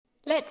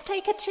Let's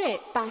take a trip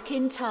back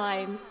in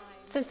time.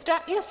 So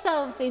strap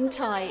yourselves in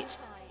tight.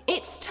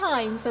 It's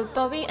time for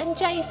Bobby and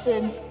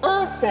Jason's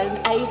awesome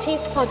 80s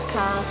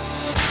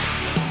podcast.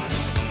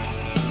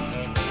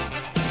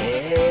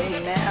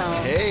 Hey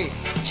now.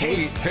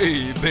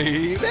 Hey,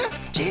 baby.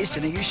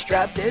 Jason, are you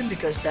strapped in?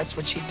 Because that's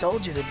what she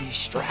told you to be,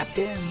 strapped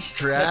in.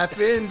 Strap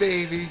in,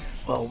 baby.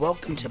 Well,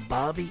 welcome to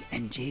Bobby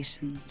and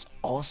Jason's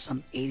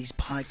awesome 80s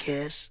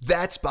podcast.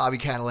 That's Bobby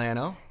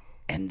Catalano.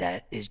 And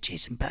that is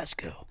Jason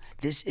Pasco.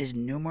 This is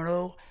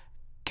numero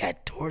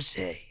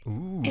 14.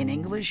 Ooh. In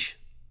English?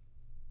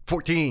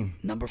 14.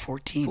 Number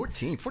 14.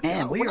 14.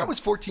 Man, when I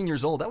was 14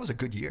 years old, that was a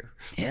good year.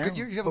 It was Yeah? a good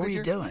year. You have a What good were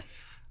you year? doing?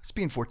 It's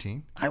being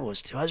 14. I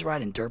was too. I was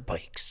riding dirt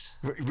bikes.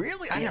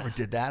 Really? I never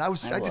did that. I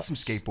did some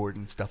skateboarding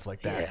and stuff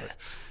like that. Yeah.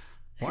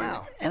 But,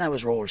 wow. And I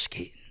was roller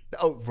skating.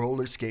 Oh,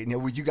 roller skating.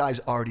 You guys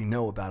already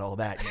know about all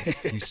that,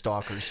 you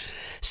stalkers.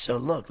 So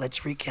look, let's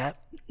recap.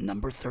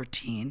 Number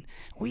 13,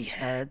 we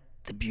had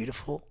the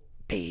beautiful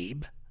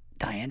babe,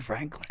 Diane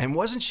Franklin. And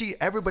wasn't she,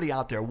 everybody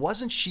out there,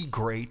 wasn't she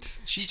great?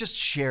 She just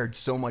shared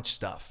so much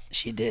stuff.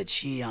 She did.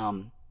 She's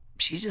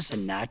just a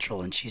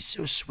natural, and she's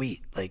so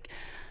sweet. Like,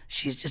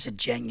 she's just a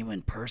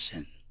genuine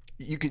person.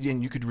 You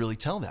could really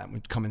tell that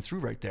coming through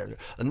right there.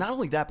 And not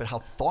only that, but how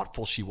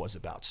thoughtful she was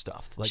about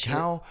stuff. Like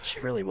she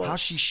really was. How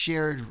she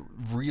shared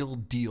real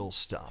deal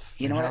stuff.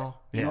 You know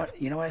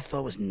what I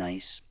thought was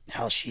nice?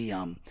 How she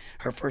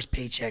her first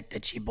paycheck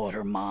that she bought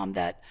her mom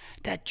that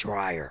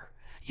dryer.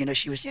 You know,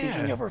 she was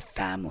thinking of her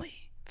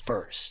family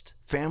first.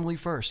 Family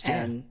first,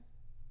 yeah. And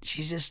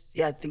she's just,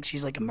 I think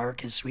she's like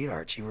America's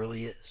sweetheart. She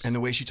really is. And the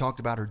way she talked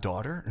about her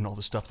daughter and all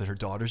the stuff that her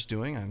daughter's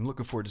doing, I'm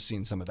looking forward to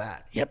seeing some of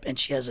that. Yep, and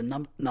she has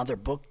another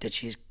book that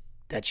she's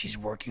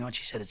working on.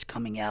 She said it's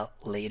coming out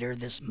later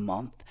this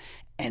month.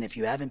 And if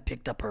you haven't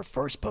picked up her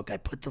first book, I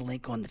put the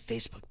link on the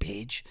Facebook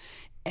page,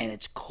 and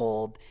it's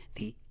called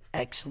The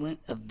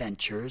Excellent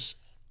Adventures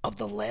of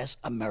the Last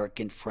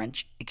American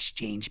French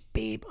Exchange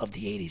Babe of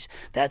the 80s.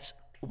 That's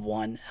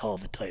one hell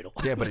of a title.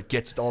 Yeah, but it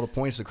gets all the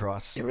points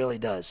across. It really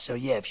does. So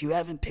yeah, if you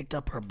haven't picked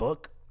up her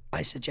book,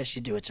 I suggest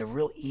you do. It's a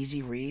real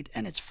easy read,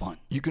 and it's fun.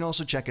 You can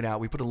also check it out.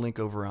 We put a link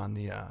over on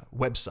the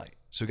website.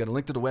 So we got a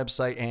link to the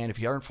website, and if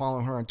you aren't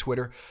following her on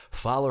Twitter,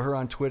 follow her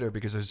on Twitter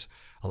because there's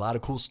a lot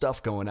of cool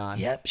stuff going on.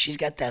 Yep, she's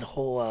got that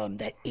whole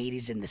that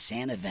 80s in the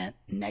Sand event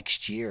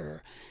next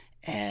year,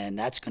 and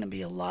that's going to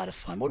be a lot of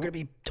fun. We're going to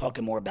be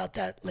talking more about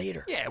that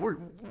later. Yeah,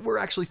 we're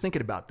actually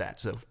thinking about that.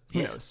 So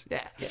who knows?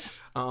 Yeah.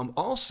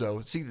 Also,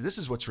 see, this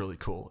is what's really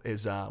cool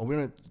is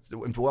we're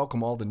going to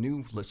welcome all the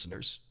new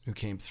listeners who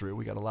came through.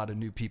 We got a lot of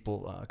new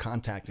people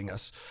contacting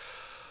us.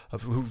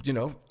 Who,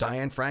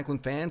 Diane Franklin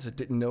fans that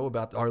didn't know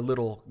about our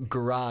little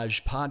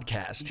garage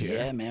podcast here.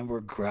 Yeah, man,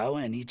 we're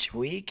growing each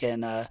week.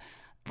 And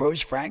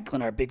Rose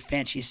Franklin, our big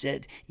fan, she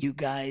said, you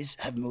guys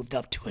have moved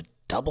up to a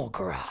double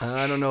garage.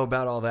 I don't know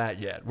about all that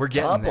yet. We're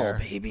getting there.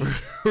 Double, baby.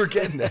 We're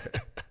getting there.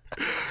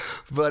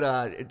 But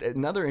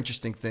another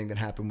interesting thing that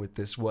happened with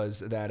this was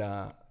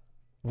that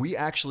we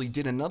actually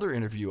did another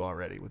interview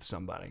already with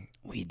somebody.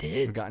 We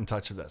did. Who got in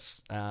touch with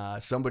us.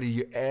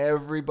 Somebody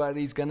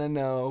everybody's going to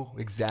know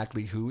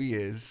exactly who he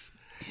is.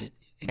 Exactly.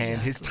 And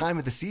his time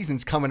of the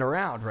season's coming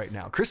around right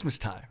now, Christmas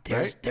time,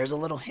 right? There's a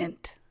little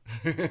hint.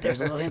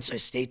 There's a little hint, so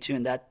stay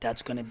tuned.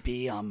 That's going to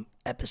be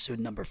episode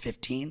number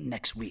 15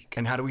 next week.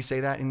 And how do we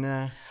say that in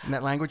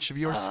that language of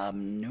yours?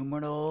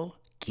 Numero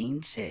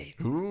 15.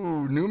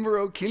 Ooh,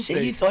 numero 15.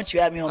 See, you thought you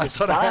had me on the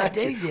spot,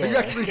 didn't you? You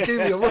actually gave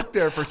me a look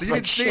there first. You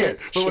didn't see it.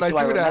 But when I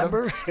threw it at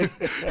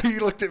him, he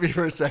looked at me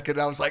for a second,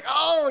 and I was like,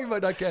 oh, he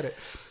might not get it.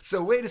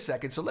 So wait a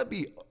second. So let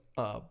me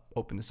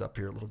open this up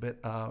here a little bit.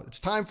 It's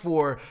time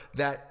for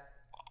that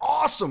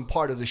awesome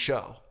part of the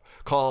show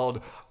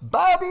called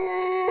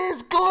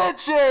Bobby's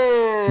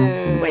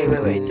Glitches. Wait.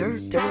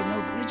 There were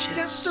no glitches.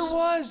 Yes, there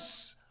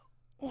was.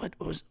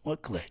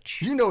 What glitch?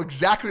 You know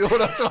exactly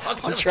what I'm talking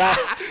about.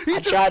 I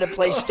tried to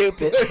play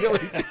stupid. I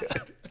really did.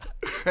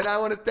 And I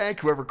want to thank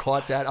whoever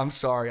caught that. I'm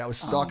sorry. I was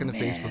stalking the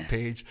Facebook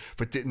page,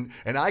 but didn't.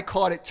 And I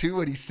caught it too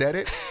when he said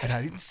it, and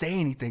I didn't say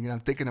anything. And I'm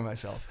thinking to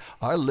myself,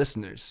 our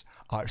listeners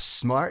are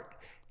smart,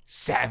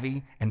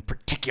 savvy, and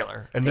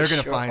particular, and they're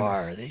going to find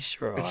us. They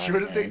sure are. Sure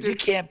that they do. You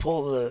can't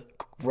pull the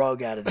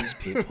rug out of these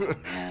people,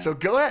 man. So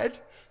go ahead.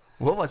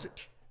 What was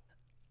it?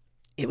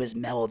 It was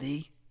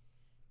Melody,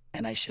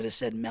 and I should have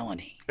said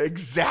Melanie.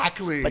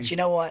 Exactly. But you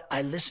know what?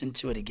 I listened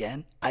to it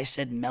again. I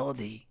said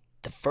Melody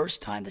the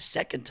first time. The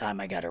second time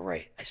I got it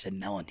right. I said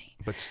Melanie.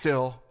 But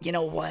still. You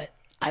know what?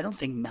 I don't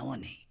think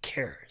Melanie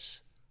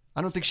cares.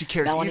 I don't think she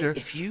cares Melanie, either.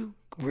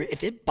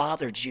 If it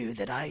bothered you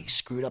that I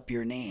screwed up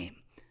your name,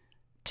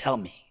 tell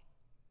me.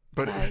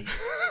 But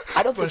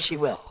I don't think she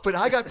will. But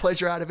I got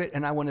pleasure out of it,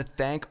 and I want to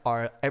thank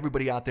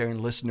everybody out there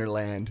in listener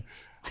land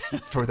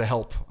for the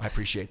help. I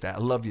appreciate that. I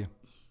love you.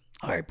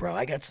 All right, bro,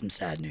 I got some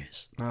sad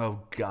news. Oh,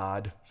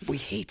 God. We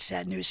hate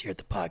sad news here at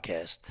the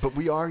podcast. But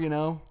we are,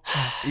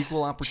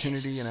 equal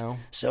opportunity,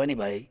 So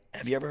anybody,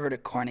 have you ever heard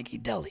of Carnegie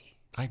Deli?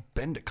 I've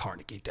been to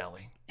Carnegie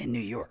Deli. In New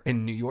York.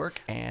 In New York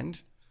and?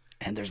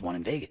 and there's one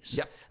in Vegas.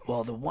 Yep.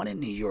 Well, the one in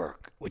New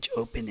York, which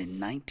opened in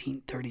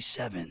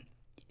 1937,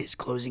 is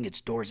closing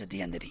its doors at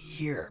the end of the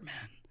year,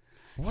 man.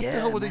 What the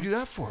hell would they do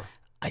that for?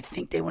 I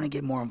think they want to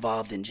get more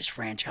involved in just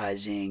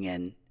franchising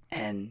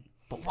and.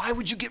 But why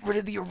would you get rid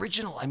of the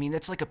original? I mean,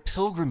 that's like a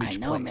pilgrimage I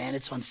know, place. man.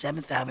 It's on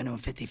 7th Avenue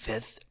and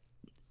 55th.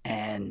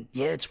 And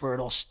yeah, it's where it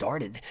all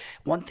started.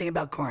 One thing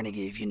about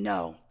Carnegie, if you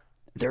know,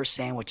 their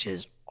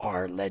sandwiches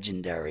are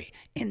legendary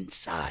in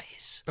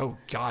size. Oh,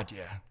 God,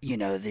 yeah. You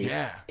know,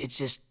 it's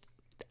just,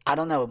 I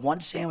don't know, one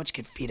sandwich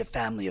could feed a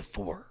family of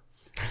 4.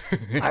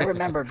 I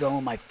remember going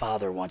with my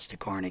father once to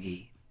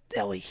Carnegie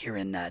Deli here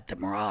in the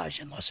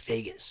Mirage in Las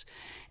Vegas.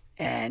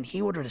 And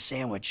he ordered a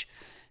sandwich,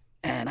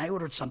 and I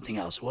ordered something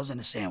else. It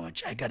wasn't a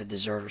sandwich. I got a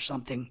dessert or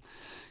something.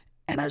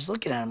 And I was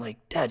looking at him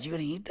like, Dad, you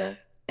going to eat that?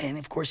 And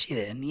of course he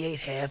did. And he ate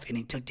half, and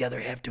he took the other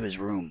half to his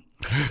room.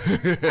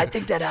 I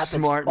think that happens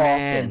smart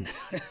often. Man.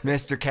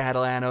 Mr.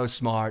 Catalano,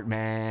 smart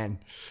man.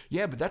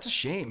 Yeah, but that's a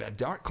shame.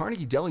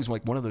 Carnegie Deli is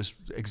like one of those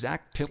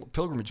exact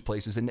pilgrimage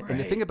places. And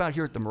the thing about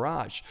here at the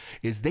Mirage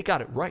is they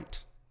got it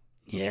right.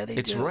 Yeah,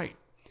 It's do. right.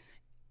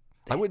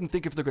 I wouldn't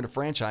think if they're going to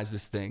franchise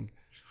this thing,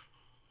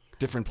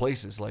 different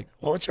places like.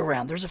 Well, it's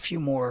around. There's a few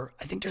more.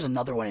 I think there's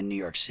another one in New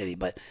York City,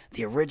 but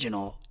the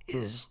original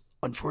is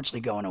unfortunately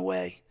going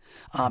away.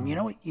 You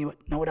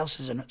know what else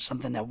is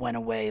something that went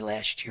away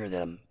last year? Do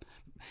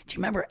you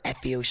remember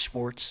FAO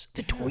Schwartz,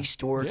 the toy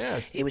store?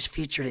 Yeah, it was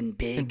featured in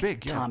Big, yeah.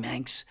 Tom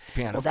Hanks.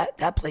 Piano. Well,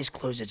 that place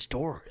closed its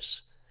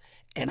doors.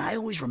 And I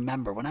always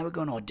remember when I would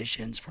go to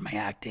auditions for my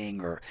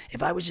acting, or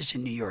if I was just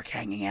in New York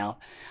hanging out,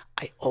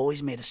 I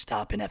always made a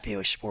stop in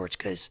FAO Sports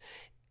because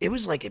it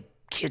was like a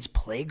kid's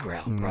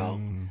playground, bro.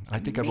 I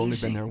think I've only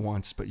been there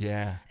once, but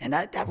yeah. And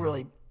that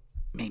really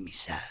made me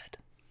sad.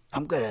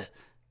 I'm gonna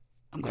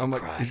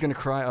cry. He's gonna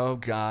cry. Oh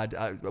God!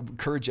 I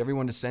encourage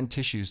everyone to send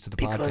tissues to the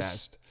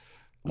podcast.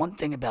 One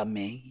thing about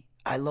me,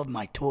 I love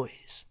my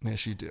toys.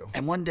 Yes, you do.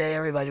 And one day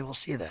everybody will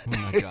see that.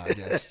 Oh my God,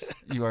 yes.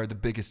 You are the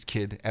biggest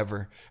kid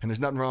ever. And there's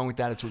nothing wrong with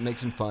that. It's what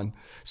makes him fun.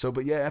 So,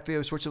 but yeah,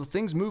 FAO sorts of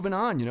things moving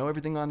on,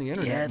 everything on the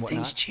internet. Yeah, and whatnot.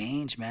 things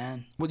change,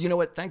 man. Well, you know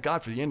what? Thank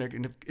God for the internet,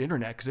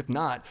 because if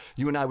not,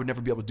 you and I would never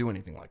be able to do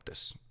anything like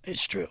this.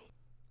 It's true.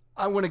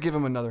 I want to give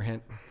him another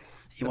hint.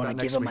 You want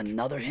to give him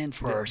another hint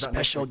for our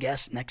special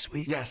guest next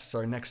week? Yes,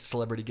 our next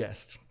celebrity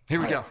guest.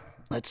 Here we go.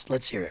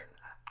 Let's hear it.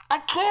 I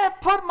can't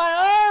put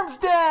my arms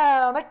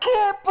down. I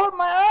can't put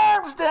my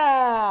arms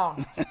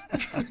down.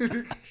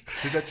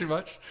 Is that too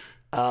much?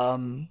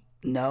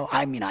 No,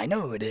 I mean, I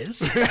know who it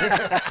is.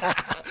 Yeah.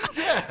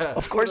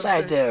 Of course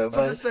I do.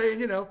 But I'm just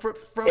saying, from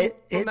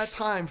that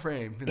time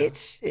frame.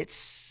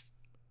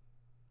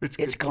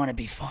 It's going to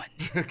be fun.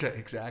 Okay,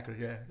 exactly.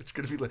 Yeah, it's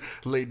going to be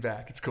laid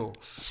back. It's cool.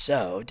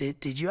 So,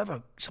 did you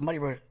have somebody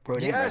wrote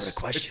in a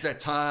question? It's that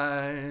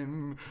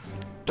time.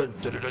 Dun,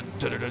 dun, dun, dun,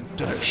 dun, dun,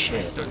 dun, Oh,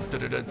 shit. Dun,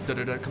 dun, dun, dun,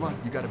 dun, dun. Come on,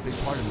 you got a big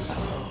part in this.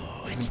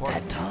 Oh, This is it's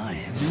important. that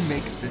time. You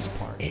make this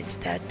part. It's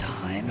that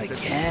time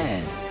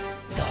again.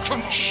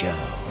 The show.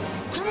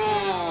 Come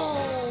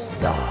on.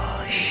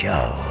 The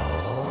show.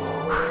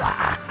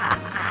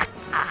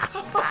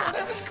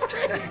 That was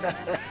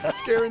great.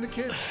 Scaring the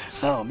kids.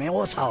 Oh, man,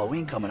 well, it's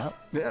Halloween coming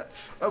up. Yeah.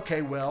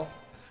 Okay, well,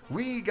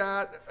 we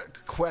got a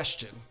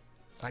question.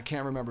 I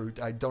can't remember.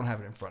 I don't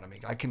have it in front of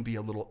me. I can be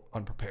a little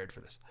unprepared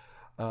for this.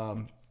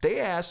 They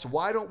asked,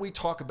 why don't we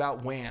talk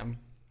about Wham?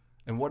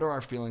 And what are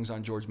our feelings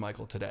on George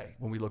Michael today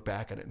when we look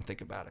back at it and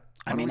think about it?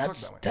 I mean, I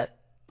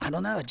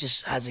don't know. It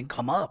just hasn't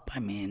come up. I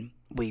mean,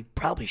 we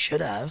probably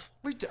should have.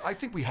 I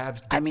think we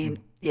have. I mean,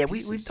 yeah,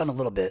 we've done a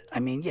little bit. I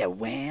mean, yeah,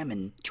 Wham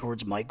and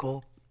George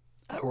Michael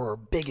were a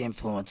big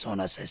influence on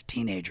us as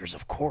teenagers,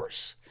 of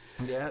course.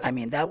 Yeah. I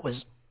mean,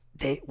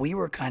 we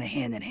were kind of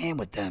hand in hand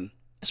with them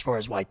as far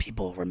as why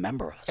people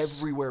remember us.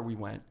 Everywhere we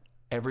went,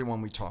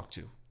 everyone we talked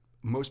to,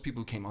 most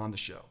people who came on the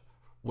show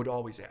would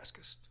always ask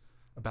us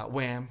about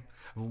Wham.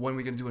 When are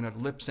we going to do another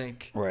lip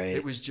sync? Right.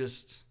 It was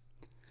just.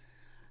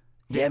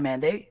 Yeah, man,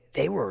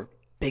 they were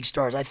big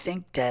stars. I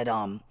think that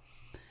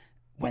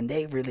when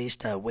they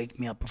released "Wake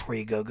Me Up Before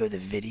You Go," the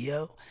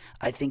video,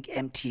 I think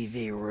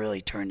MTV really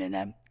turned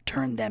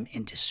them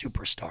into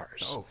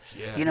superstars. Oh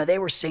yeah. They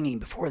were singing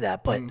before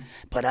that,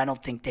 but I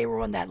don't think they were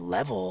on that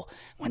level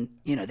when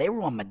they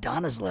were on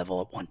Madonna's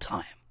level at one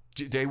time.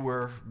 They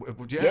were,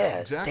 Yeah,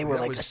 exactly. they were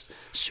That like was,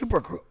 a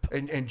super group.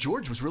 and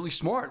George was really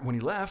smart when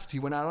he left. He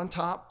went out on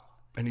top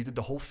and he did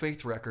the whole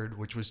Faith record,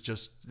 which was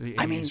just the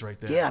 80s right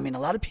there. Yeah, I mean, a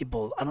lot of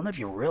people, I don't know if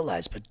you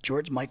realize, but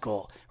George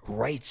Michael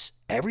writes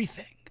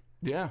everything.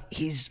 Yeah.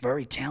 He's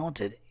very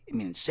talented. I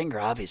mean, singer,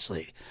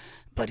 obviously,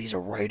 but he's a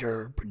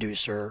writer,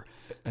 producer.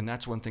 And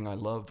that's one thing I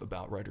love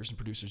about writers and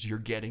producers. You're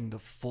getting the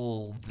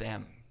full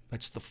them.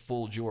 That's the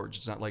full George.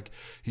 It's not like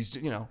he's,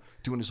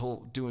 doing his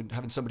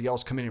having somebody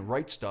else come in and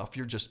write stuff.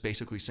 You're just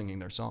basically singing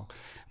their song,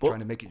 trying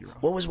to make it your own.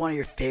 What was one of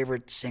your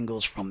favorite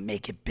singles from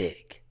Make It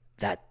Big,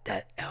 that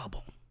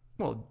album?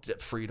 Well,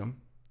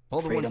 Freedom.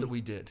 All the ones that we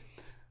did.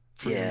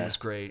 Freedom was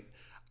great.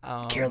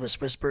 Careless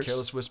Whispers?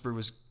 Careless Whisper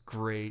was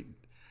great.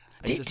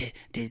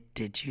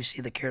 Did you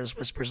see the Careless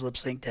Whispers lip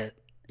sync that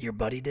your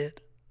buddy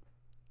did?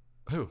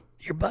 Who?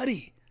 Your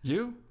buddy.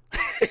 You?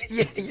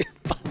 Yeah, your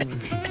buddy.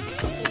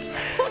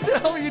 What the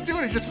hell are you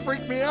doing? It just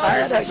freaked me out.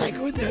 I was like,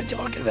 what are they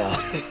talking about?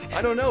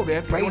 I don't know,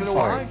 man. Do you Brain want to know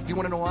fart. why? Do you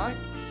want to know why?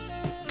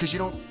 Because you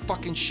don't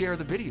fucking share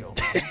the video.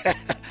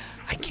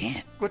 I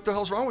can't. What the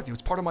hell's wrong with you?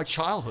 It's part of my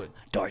childhood.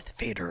 Darth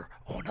Vader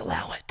won't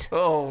allow it.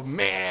 Oh,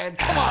 man.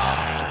 Come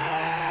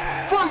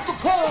on. Fight the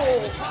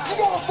pole. You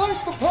gotta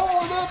fight the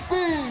pole that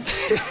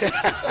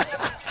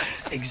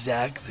big.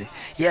 Exactly.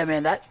 Yeah,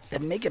 man, that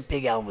Make It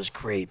Big album was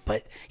great,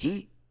 but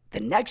the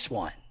next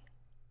one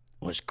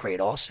was great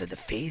also. The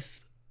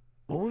Faith.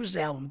 What was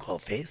the album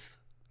called? Faith?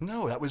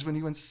 No, that was when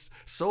he went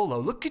solo.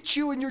 Look at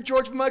you and your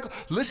George Michael.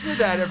 Listen to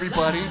that,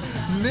 everybody.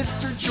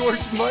 Mr. George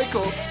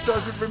Michael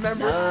doesn't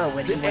remember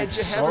when he the went Edge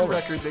of Heaven solo.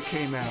 record that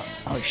came out.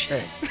 Oh,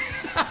 shit.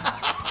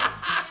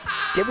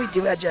 Did we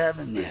do Edge of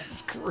Heaven? Yeah. This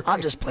is great.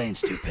 I'm just playing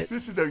stupid.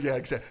 Yeah,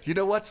 exactly. You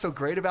know what's so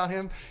great about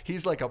him?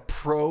 He's like a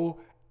pro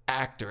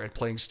actor at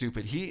playing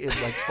stupid. He is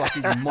like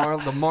fucking the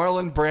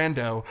Marlon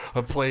Brando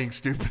of playing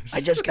stupid.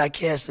 I just got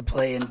cast to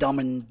play in Dumb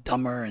and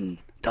Dumber and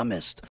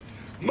Dumbest.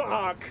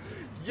 Mock.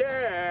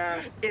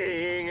 Yeah.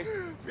 Ing.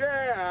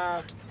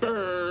 Yeah.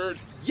 Bird.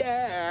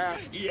 Yeah.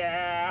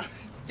 Yeah.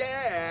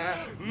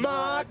 Yeah.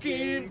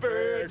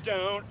 Mockingbird,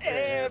 don't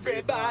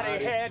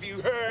everybody have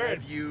you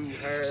heard?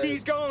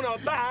 She's gonna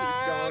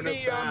buy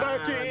me a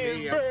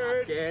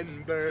mockingbird.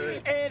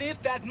 And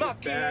if that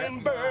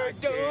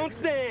mockingbird don't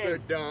sing,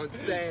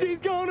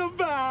 she's gonna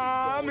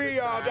buy me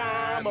a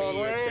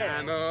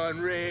diamond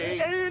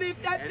ring. And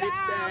if that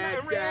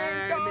diamond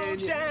ring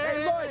don't shine.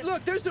 Hey, Lloyd,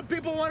 look, there's some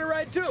people who want to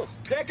ride too.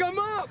 Pick 'em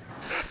up.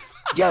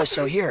 Yo,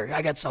 so here,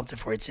 I got something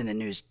for you. It's in the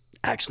news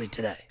actually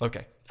today.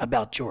 Okay.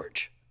 About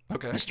George.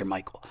 Okay. Mr.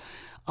 Michael.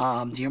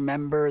 Do you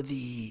remember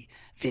the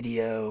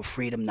video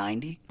Freedom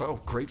 90?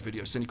 Oh, great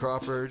video. Cindy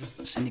Crawford.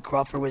 Cindy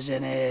Crawford was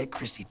in it,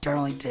 Christy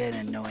Turlington,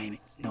 and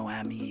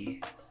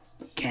Naomi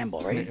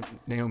Campbell, right?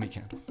 Naomi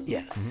Campbell.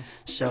 Yeah.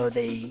 So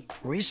they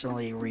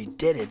recently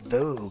redid it.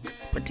 Vogue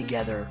put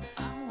together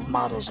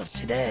models of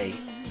today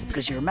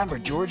because you remember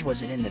George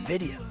wasn't in the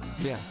video.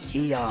 Yeah.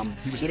 He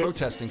was didn't-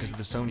 protesting because of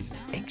the Sony thing.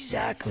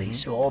 Exactly.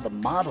 So all the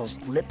models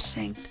lip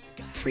synced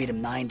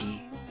Freedom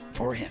 90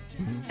 for him.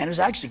 And it was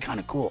actually kind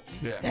of cool.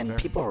 Yeah, and very.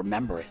 people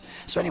remember it.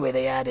 So anyway,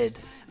 they added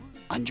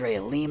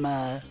Andrea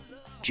Lima,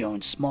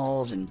 Joan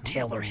Smalls, and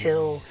Taylor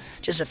Hill.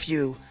 Just a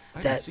few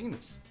I that. haven't seen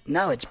this.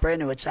 No, it's brand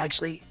new. It's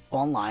actually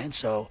online.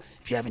 So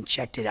if you haven't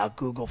checked it out,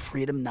 Google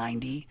Freedom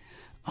 90.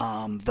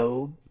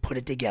 Vogue put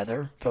it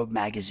together, Vogue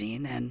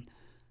magazine, and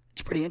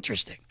it's pretty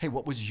interesting. Hey,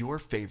 what was your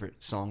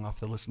favorite song off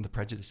the Listen to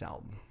Prejudice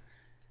album?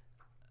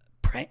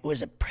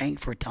 Was it Praying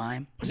for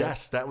Time?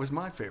 Yes, that was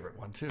my favorite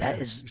one too. That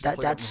Yeah, is used to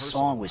play that in rehearsal.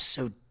 song was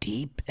so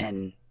deep,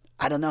 and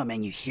I don't know,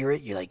 man. You hear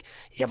it, you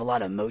have a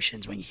lot of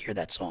emotions when you hear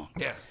that song.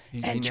 Yeah,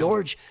 you And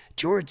know.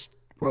 George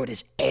wrote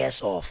his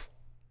ass off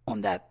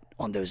on that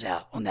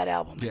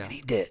album. Yeah. And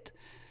he did.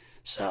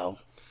 So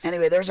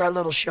anyway, there's our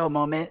little show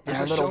moment and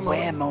There's our our little show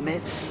wham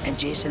moment. And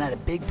Jason had a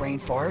big brain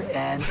fart,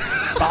 and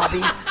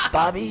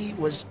Bobby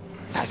was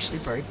actually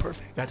very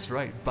perfect. That's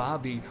right.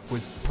 Bobby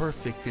was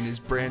perfect in his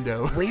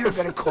Brando. We are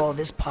going to call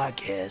this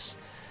podcast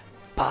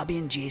Bobby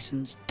and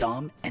Jason's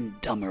Dumb and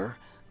Dumber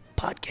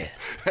podcast.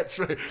 That's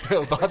right.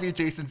 No, Bobby and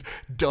Jason's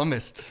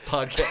dumbest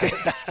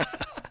podcast.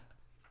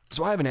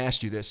 So I haven't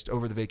asked you this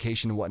over the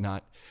vacation and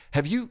whatnot.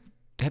 Have you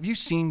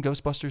seen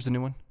Ghostbusters, the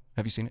new one?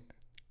 Have you seen it?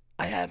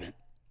 I haven't.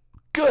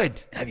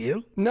 Good. Have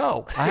you?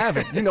 No, I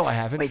haven't. You know I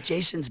haven't. Wait,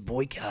 Jason's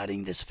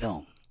boycotting this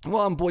film.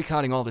 Well, I'm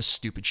boycotting all this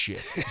stupid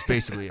shit. That's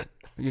basically it.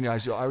 You know, I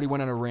already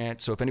went on a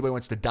rant, so if anybody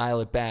wants to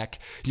dial it back,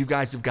 you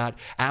guys have got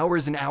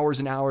hours and hours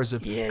and hours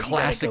of Yeah, you gotta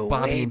classic go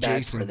Bobby way and back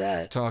Jason for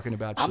that. talking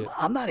about shit.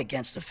 I'm not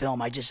against the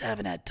film. I just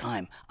haven't had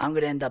time. I'm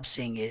going to end up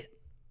seeing it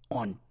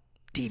on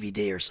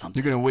DVD or something.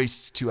 You're going to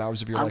waste 2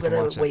 hours of your I'm life and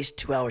going watch to waste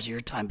 2 hours of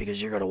your time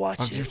because you're going to watch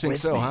it. it. You think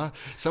with so, me. huh?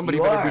 Somebody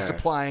You better are. be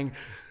supplying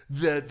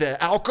the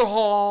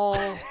alcohol,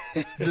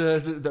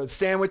 the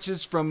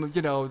sandwiches from,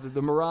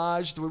 the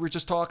Mirage that we were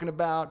just talking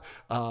about.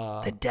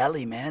 The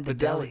deli, man. The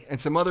deli. And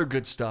some other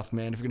good stuff,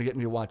 man, if you're going to get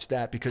me to watch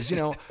that. Because,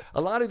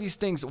 a lot of these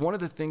things, one of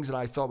the things that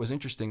I thought was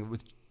interesting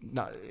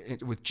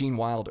with Gene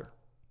Wilder,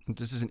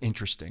 this isn't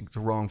interesting, the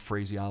wrong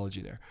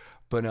phraseology there,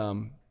 but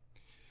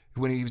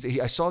when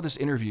I saw this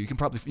interview, you can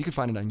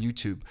find it on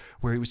YouTube,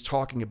 where he was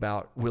talking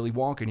about Willy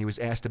Wonka, and he was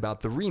asked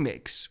about the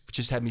remakes, which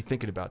just had me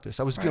thinking about this.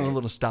 I was feeling a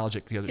little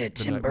nostalgic the other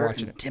night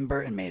watching it. Tim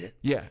Burton made it.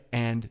 Yeah,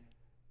 and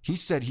he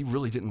said he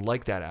really didn't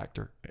like that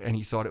actor, and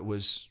he thought it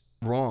was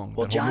wrong.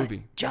 Well, that whole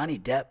movie. Johnny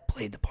Depp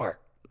played the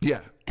part. Yeah,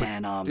 but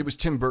And it was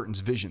Tim Burton's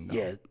vision,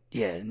 though.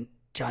 Yeah. And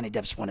Johnny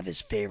Depp's one of his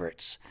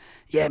favorites.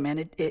 Yeah, man,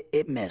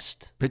 it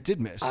missed. It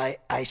did miss.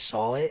 I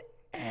saw it,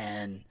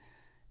 and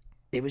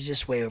it was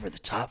just way over the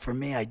top for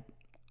me. I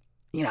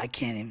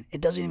can't even. It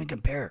doesn't even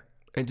compare.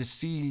 And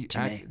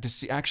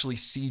to actually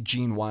see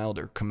Gene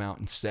Wilder come out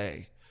and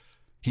say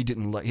he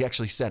didn't like. He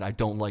actually said, "I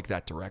don't like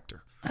that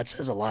director." That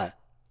says a lot.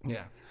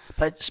 Yeah.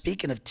 But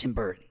speaking of Tim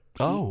Burton,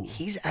 Oh.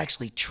 he's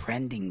actually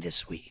trending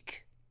this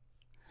week.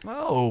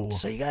 Oh.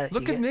 So you got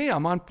look at me.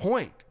 I'm on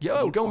point.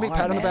 Yo, You go me are,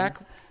 pat on the man. back.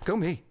 Go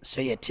me.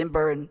 So yeah, Tim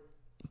Burton,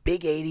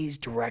 big 80s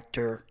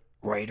director,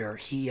 writer.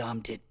 He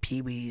did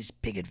Pee-wee's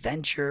Big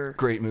Adventure.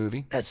 Great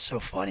movie. That's so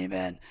funny,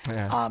 man.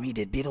 Yeah. He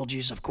did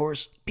Beetlejuice, of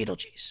course.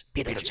 Beetlejuice.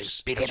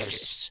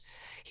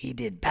 He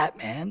did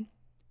Batman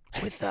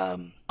with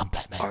I'm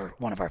Batman.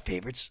 one of our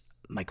favorites,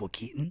 Michael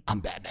Keaton. I'm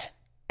Batman.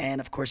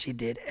 And of course he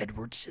did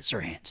Edward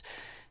Scissorhands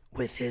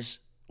with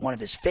one of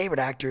his favorite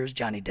actors,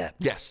 Johnny Depp.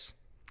 Yes.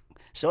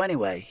 So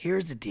anyway,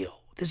 here's the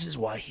deal. This is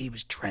why he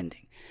was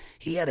trending.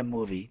 He had a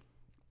movie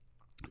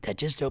that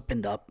just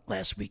opened up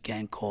last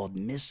weekend called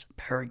Miss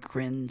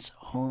Peregrine's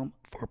Home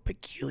for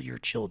Peculiar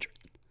Children.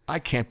 I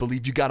can't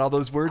believe you got all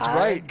those words I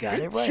right. got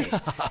it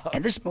right.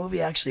 And this movie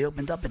actually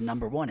opened up at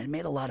 #1 and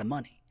made a lot of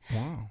money.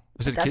 Wow.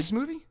 Was it a kids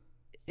movie?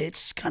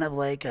 It's kind of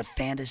like a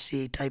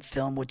fantasy type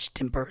film, which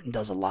Tim Burton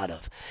does a lot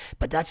of.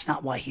 But that's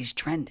not why he's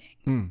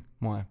trending.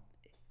 Why?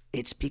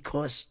 It's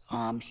because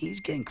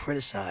he's getting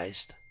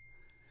criticized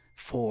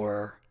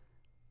for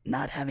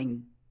not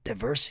having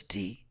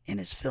diversity in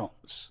his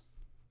films.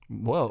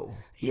 Whoa.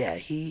 Yeah,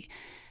 he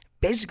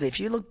basically, if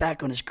you look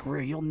back on his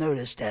career, you'll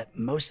notice that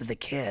most of the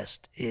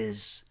cast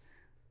is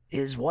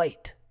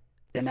white,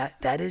 and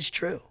that is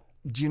true.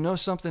 Do you know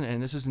something?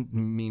 And this isn't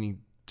meaning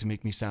to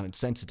make me sound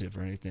insensitive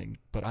or anything,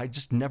 but I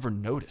just never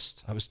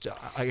noticed.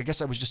 I guess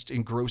I was just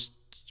engrossed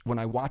when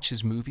I watch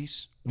his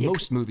movies.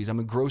 Most movies, I'm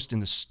engrossed in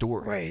the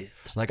story. Right.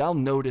 Like I'll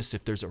notice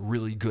if there's a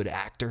really good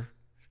actor.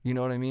 You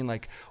know what I mean?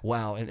 Like,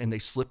 wow, and they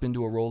slip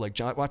into a role like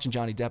watching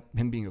Johnny Depp,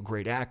 him being a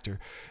great actor.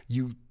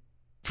 When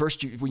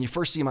you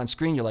first see him on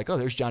screen, you're like, oh,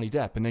 there's Johnny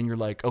Depp. And then you're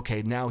like,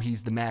 okay, now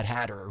he's the Mad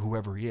Hatter or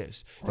whoever he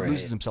is. He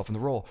loses himself in the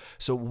role.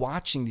 So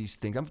watching these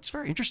things, it's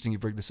very interesting you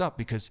bring this up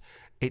because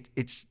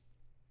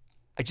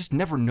I just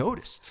never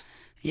noticed.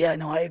 Yeah,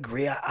 no, I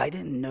agree. I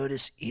didn't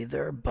notice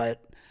either,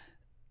 but,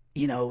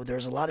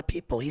 there's a lot of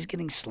people. He's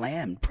getting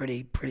slammed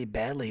pretty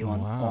badly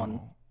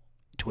on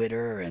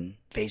Twitter and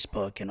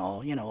Facebook and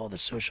all the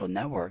social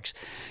networks.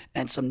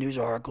 And some news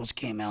articles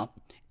came out,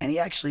 and he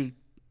actually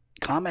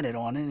commented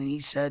on it, and he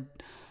said,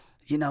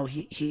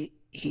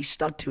 he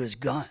stuck to his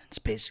guns,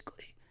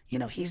 basically.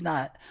 He's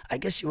not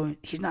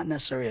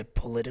necessarily a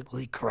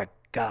politically correct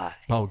guy.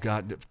 Oh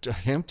God,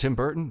 Tim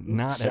Burton,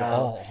 not at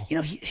all.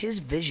 His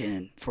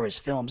vision for his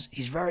films,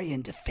 he's very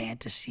into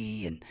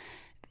fantasy and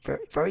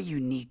very, very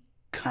unique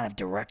kind of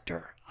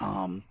director.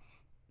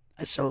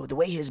 So the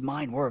way his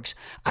mind works,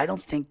 I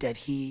don't think that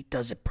he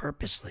does it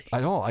purposely.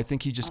 At all. I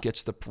think he just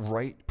gets the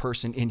right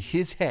person in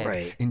his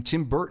head, in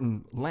Tim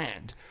Burton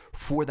land,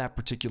 for that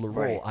particular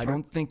role. Right. I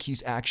don't think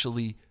he's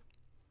actually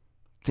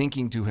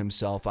thinking to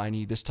himself, I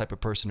need this type of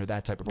person or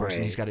that type of person.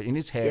 Right. He's got it in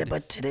his head. Yeah,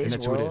 but today's and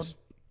that's who it world, is.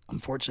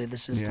 unfortunately,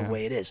 this is the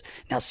way it is.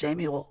 Now,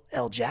 Samuel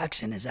L.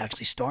 Jackson is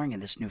actually starring in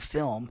this new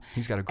film.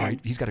 He's got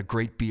a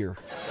great beer.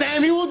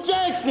 Samuel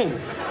Jackson,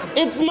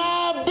 it's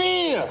my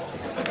beer.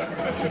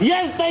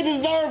 Yes, they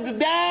deserve to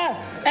die,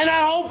 and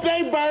I hope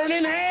they burn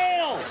in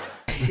hell.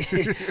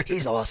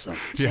 He's awesome.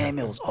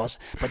 Samuel's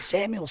awesome. But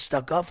Samuel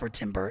stuck up for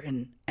Tim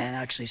Burton and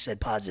actually said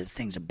positive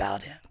things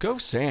about him. Go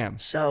Sam.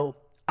 So,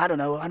 I don't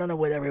know. I don't know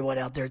what everyone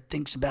out there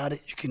thinks about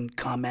it. You can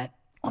comment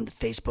on the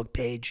Facebook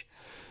page.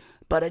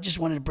 But I just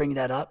wanted to bring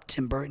that up.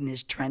 Tim Burton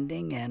is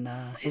trending, and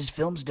his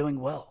film's doing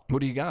well.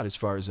 What do you got as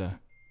far as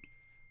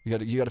you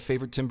got a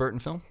favorite Tim Burton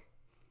film?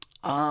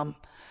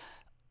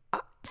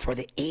 For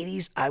the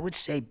 80s, I would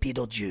say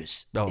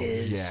Beetlejuice. Oh,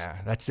 yeah,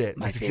 that's it.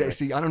 My favorite.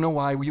 See, I don't know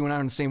why you and I are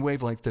on the same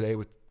wavelength today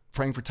with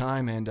Praying for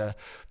Time and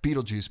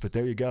Beetlejuice, but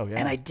there you go. Yeah.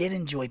 And I did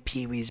enjoy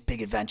Pee-wee's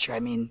Big Adventure. I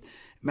mean,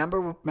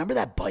 remember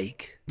that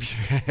bike?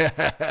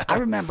 I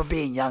remember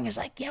being young. It's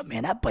like, yeah,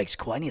 man, that bike's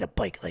cool. I need a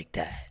bike like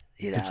that.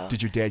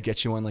 Did your dad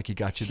get you one like he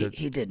got you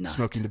he did not.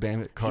 Smoking the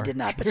Bandit car? He did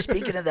not. But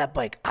speaking of that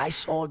bike, I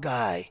saw a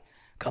guy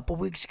a couple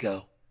weeks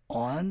ago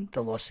on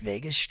the Las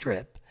Vegas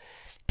Strip.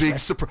 Big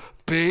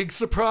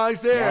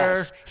surprise there.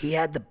 Yes, he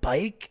had the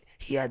bike,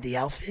 he had the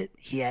outfit,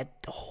 he had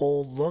the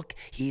whole look.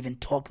 He even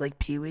talked like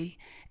Pee-wee,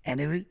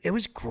 and it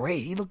was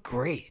great. He looked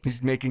great.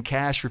 He's making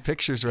cash for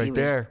pictures right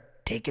there.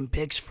 Taking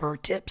pics for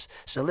tips.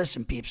 So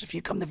listen, peeps, if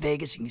you come to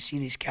Vegas and you see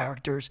these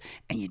characters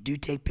and you do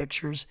take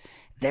pictures,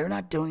 they're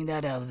not doing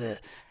that out of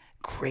the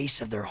grace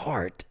of their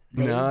heart.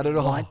 Not at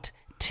all. They want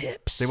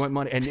tips. They want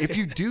money. And if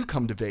you do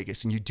come to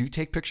Vegas and you do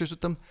take pictures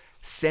with them,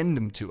 send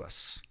them to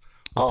us.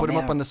 We'll put them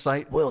up on the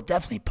site. We'll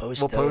definitely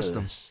post those. We'll post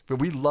them. But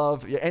we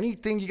love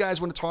anything you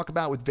guys want to talk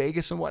about with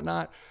Vegas and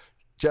whatnot.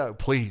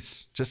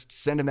 Please, just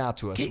send them out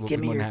to us. We'll be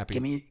more than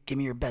happy. Give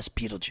me your best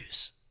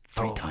Beetlejuice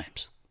 3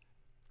 times.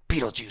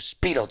 Beetlejuice,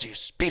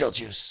 Beetlejuice,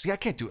 Beetlejuice. See, I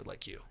can't do it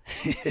like you.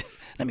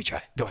 Let me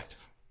try. Go ahead.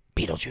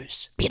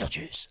 Beetlejuice,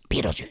 Beetlejuice,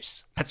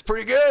 Beetlejuice. That's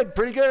pretty good.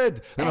 Pretty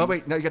good. No,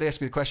 wait. Now you got to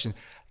ask me the question.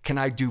 Can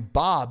I do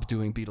Bob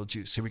doing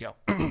Beetlejuice? Here we go.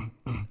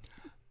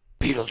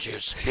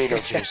 Beetlejuice,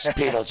 Beetlejuice,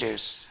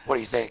 Beetlejuice. What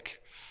do you think?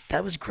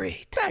 That was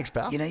great. Thanks,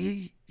 pal.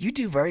 You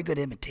do very good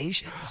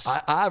imitations.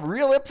 I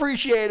really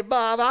appreciate it,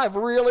 Bob. I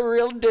really,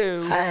 really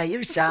do.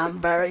 You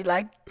sound very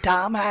like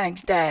Tom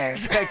Hanks there.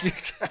 Thank you.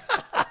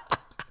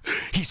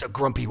 He's a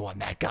grumpy one,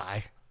 that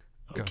guy.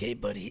 Okay,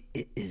 buddy,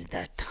 it is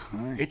that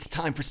time. It's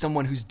time for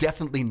someone who's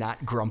definitely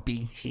not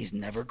grumpy. He's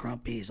never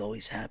grumpy. He's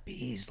always happy.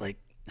 He's like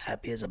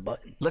happy as a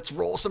button. Let's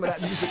roll some of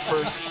that music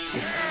first.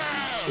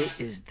 It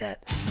is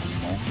that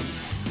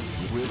moment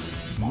With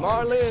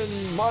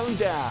Marlon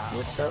Dow.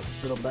 What's up,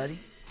 little buddy?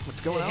 What's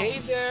going on? Hey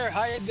there,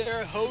 hi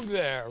there, ho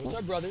there. What's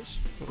up, brothers?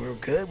 We're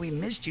good. We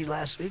missed you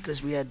last week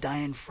because we had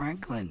Diane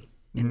Franklin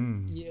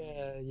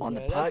Yeah, on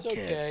the that's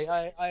podcast.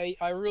 okay.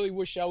 I really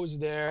wish I was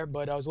there,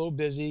 but I was a little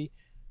busy.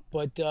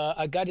 But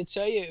I got to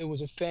tell you, it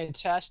was a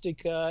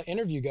fantastic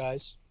interview,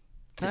 guys.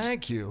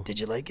 Thank you. Did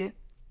you like it?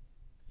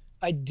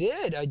 I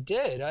did.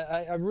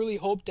 I really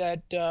hope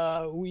that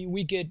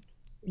we get,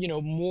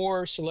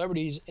 more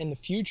celebrities in the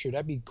future.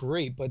 That'd be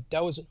great. But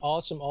that was an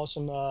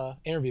awesome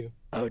interview.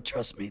 Oh,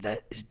 trust me,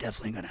 that is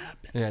definitely going to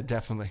happen. Yeah,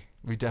 definitely.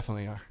 We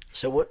definitely are.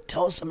 So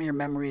tell us some of your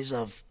memories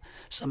of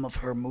some of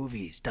her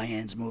movies,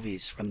 Diane's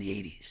movies from the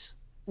 80s.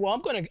 Well,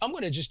 I'm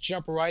gonna just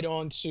jump right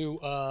on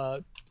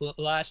to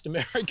Last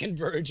American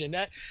Virgin.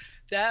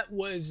 That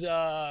was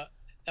a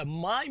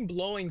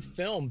mind-blowing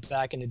film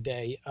back in the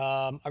day.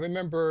 I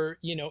remember,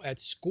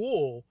 at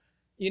school,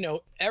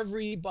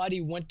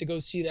 everybody went to go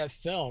see that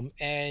film,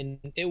 and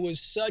it was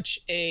such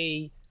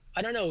I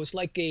don't know, it's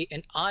like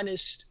an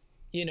honest,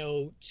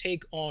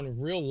 take on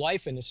real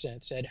life in a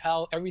sense, and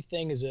how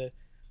everything has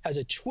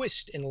a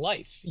twist in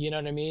life. You know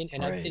what I mean?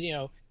 And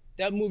Right.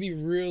 that movie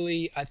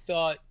really, I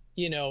thought,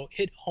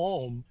 hit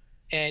home,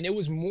 and it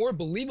was more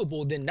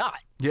believable than not.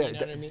 Yeah, You know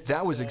what I mean?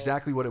 that was So-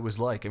 exactly what it was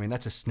like. I mean,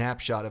 that's a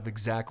snapshot of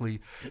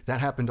exactly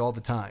that happened all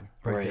the time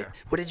right there.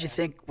 What did you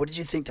think? What did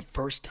you think the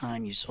first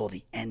time you saw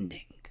the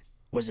ending?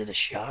 Was it a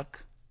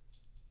shock?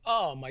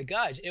 Oh my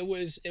gosh, it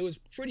was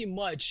pretty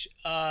much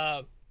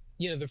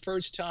the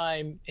first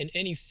time in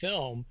any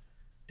film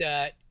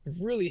that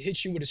really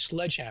hits you with a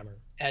sledgehammer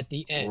at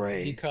the end,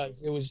 Right.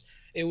 because it was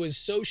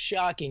so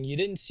shocking. You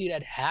didn't see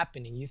that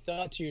happening. You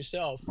thought to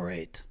yourself,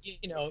 Right.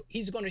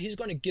 he's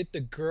gonna get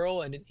the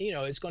girl, and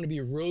it's gonna be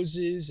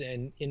roses,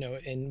 and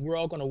and we're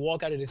all gonna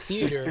walk out of the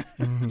theater,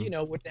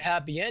 with the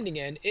happy ending.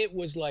 And it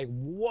was like,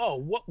 whoa,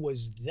 what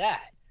was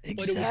that?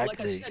 But it was,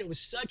 like I Exactly. said,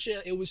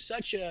 it was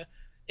such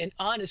an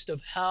honest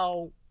of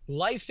how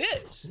life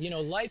is.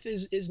 Life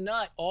is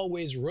not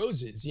always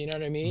roses. You know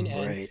what I mean?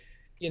 And Right.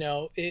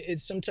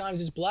 it's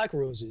sometimes it's black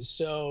roses.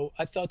 So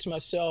I thought to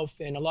myself,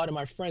 and a lot of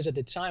my friends at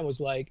the time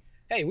was like,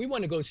 hey, we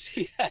want to go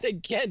see that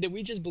again. Did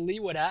we just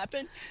believe what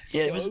happened?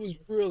 Yeah, so it was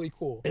really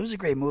cool. It was a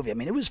great movie. I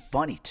mean, it was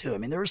funny too. I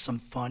mean, there was some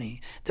funny.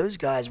 Those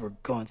guys were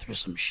going through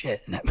some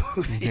shit in that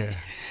movie. Yeah.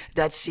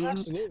 That scene.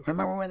 Absolutely.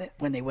 Remember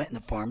when they went in the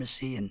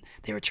pharmacy and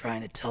they were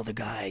trying to tell the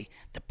guy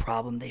the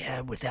problem they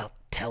had without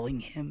telling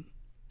him,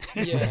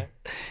 Yeah.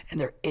 and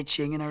they're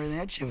itching and everything.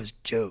 That shit was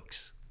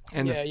jokes.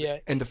 And Yeah.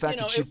 And the fact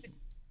that she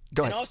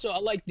go And ahead. also, I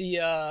like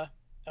the,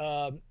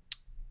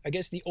 I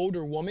guess, the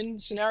older woman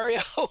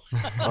scenario.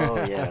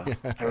 Oh yeah,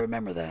 I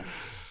remember that.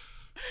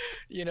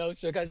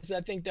 So because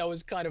I think that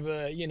was kind of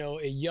a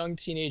young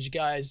teenage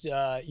guy's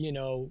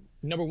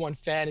number one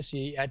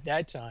fantasy at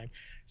that time.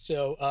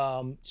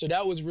 So so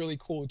that was really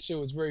cool too. It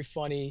was very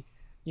funny,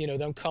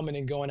 them coming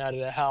and going out of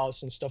the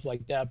house and stuff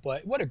like that.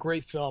 But what a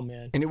great film,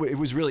 man. And it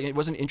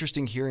wasn't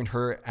interesting hearing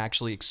her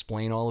actually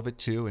explain all of it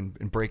too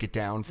and break it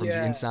down from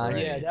the inside.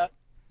 Yeah,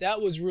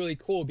 that was really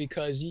cool,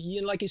 because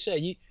like you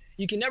said,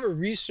 you can never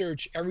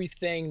research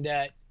everything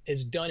that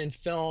is done in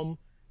film,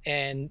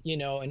 and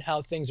and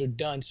how things are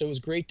done. So it was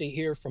great to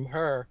hear from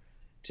her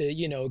to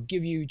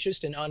give you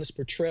just an honest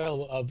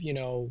portrayal of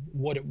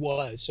what it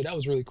was. So that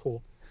was really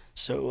cool.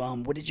 So,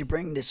 what did you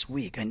bring this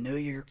week? I know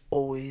you're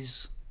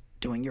always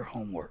doing your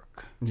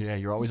homework. Yeah,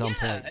 you're always on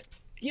point.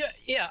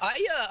 Yeah.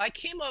 I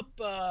came up,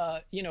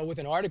 with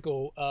an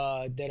article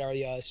that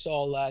I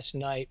saw last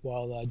night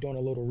while doing a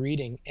little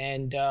reading,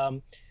 and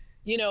I'm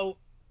a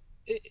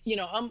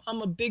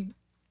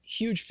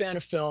huge fan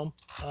of film.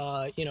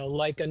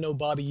 Like I know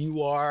Bobby,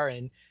 you are,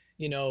 and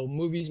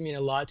movies mean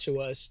a lot to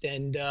us.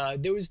 And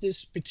there was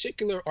this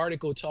particular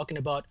article talking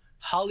about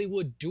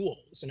Hollywood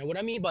duels. And what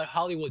I mean by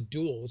Hollywood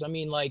duels, I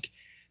mean like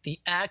the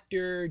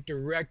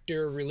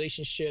actor-director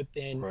relationship,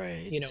 and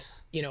Right.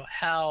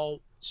 How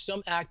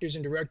some actors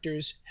and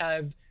directors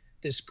have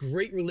this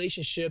great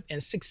relationship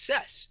and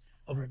success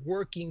of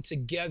working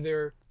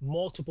together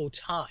multiple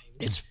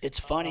times. It's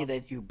funny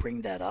that you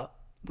bring that up.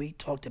 We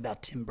talked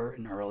about Tim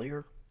Burton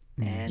earlier,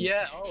 and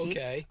Yeah, oh,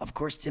 okay. of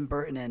course, Tim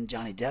Burton and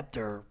Johnny Depp.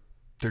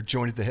 They're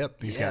joined at the hip,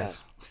 these Yeah.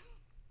 guys.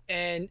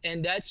 And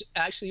that's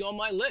actually on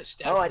my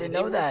list. Oh, I didn't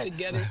know They that. worked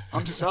together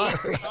I'm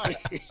sorry.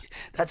 8 times.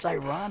 That's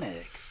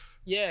ironic.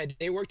 Yeah,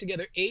 they worked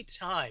together 8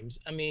 times.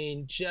 I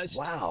mean, just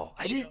Wow,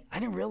 I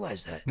didn't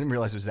realize that. I didn't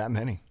realize it was that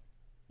many.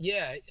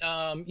 yeah.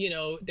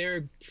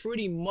 They're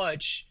pretty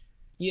much,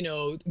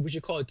 what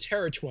you call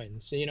terror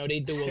twins. So, they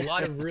do a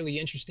lot of really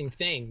interesting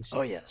things.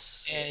 Oh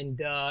yes.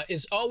 And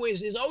it's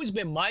always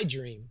been my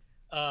dream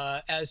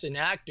as an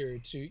actor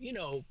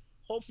to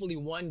hopefully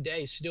one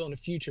day, still in the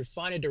future,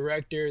 find a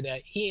director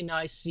that he and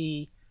I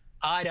see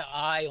eye to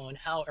eye on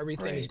how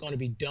everything is Right. going to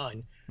be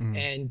done.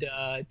 And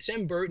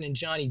Tim Burton and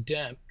Johnny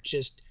Depp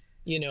just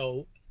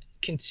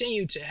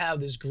continue to have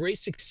this great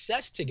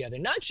success together,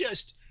 not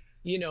just,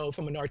 you know,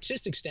 from an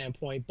artistic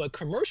standpoint, but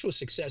commercial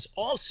success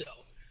also.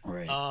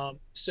 Right.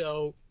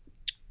 So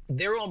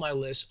they're on my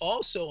list.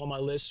 Also on my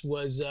list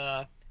was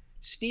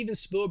Steven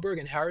Spielberg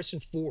and Harrison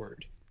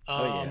Ford.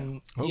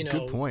 You know,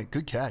 good point.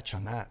 Good catch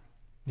on that.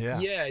 Yeah.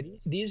 Yeah,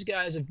 these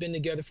guys have been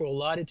together for a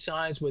lot of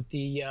times with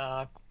the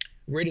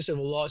Raiders of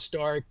the Lost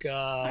Ark.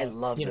 I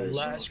love those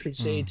Last movies.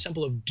 Crusade,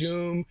 Temple of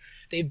Doom.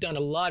 They've done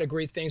a lot of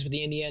great things with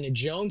the Indiana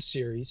Jones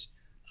series.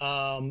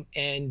 You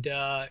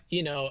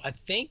know, I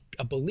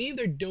believe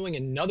they're doing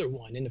another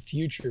one in the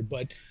future,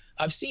 but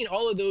I've seen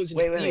all of those in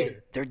the theater.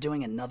 Wait. They're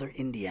doing another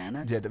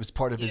Indiana? Yeah, that was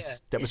part of his.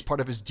 That was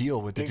part of his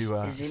deal with Is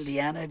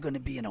Indiana going to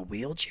be in a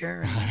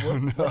wheelchair?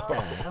 What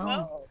the hell?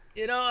 Well,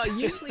 you know,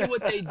 usually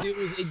what they do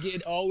is they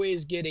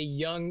always get a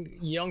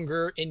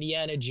younger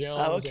Indiana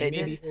Jones. Oh, okay. And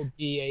maybe he'll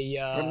be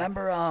a.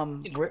 Remember,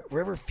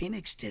 River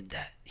Phoenix did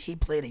that. He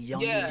played a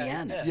young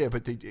Indiana. Yeah,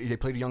 but they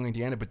played a young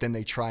Indiana, but then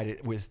they tried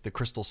it with the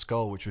Crystal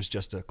Skull, which was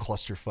just a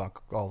clusterfuck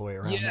all the way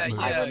around.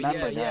 I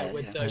remember that.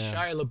 With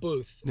Shia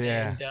LaBeouf.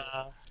 Yeah. And,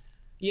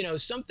 you know,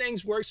 some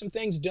things work, some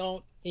things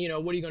don't. You know,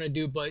 what are you going to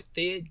do? But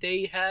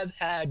they have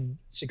had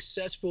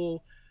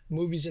successful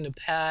movies in the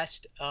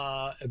past,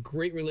 a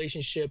great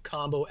relationship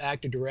combo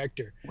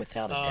actor-director.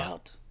 Without a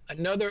doubt.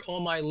 Another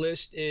on my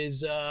list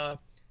is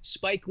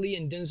Spike Lee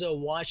and Denzel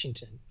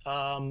Washington.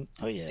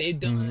 They've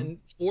done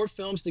 4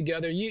 films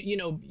together. You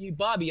know,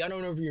 Bobby, I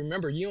don't know if you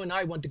remember, you and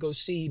I went to go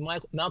see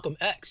Malcolm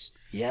X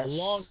a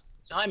long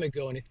time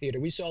ago in the theater.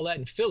 We saw that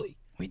in Philly.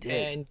 We did.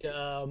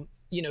 And,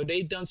 you know,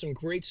 they've done some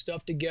great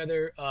stuff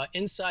together.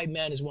 Inside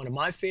Man is one of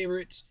my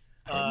favorites.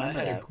 Had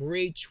a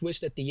great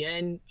twist at the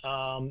end.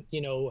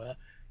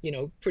 You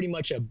know, pretty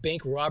much a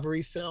bank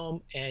robbery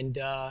film, and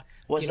I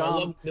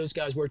love those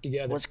guys work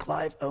together. Was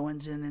Clive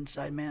Owens in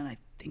Inside Man? I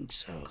think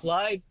so.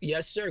 Clive,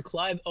 yes, sir.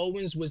 Clive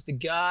Owens was the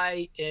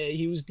guy.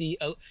 He was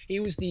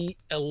the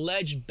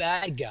alleged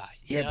bad guy.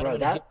 Yeah, I bro.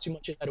 don't want to give too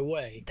much of that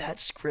away. That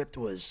script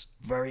was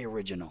very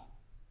original.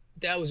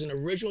 That was an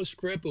original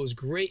script. It was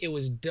great. It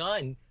was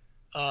done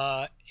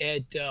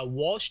at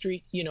Wall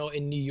Street, you know,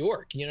 in New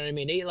York. You know what I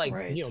mean? They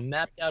you know,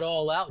 mapped that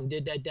all out and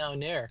did that down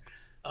there.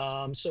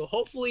 So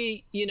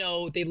hopefully, you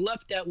know, they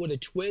left that with a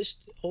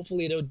twist.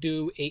 Hopefully they'll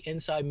do a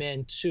Inside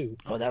Man 2.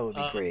 Oh, that would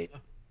be great.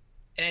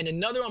 And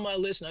another on my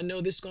list, and I know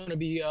this is going to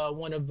be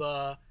one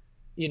of,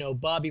 you know,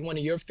 Bobby, one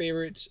of your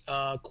favorites,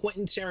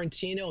 Quentin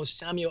Tarantino and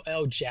Samuel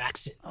L.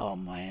 Jackson. Oh,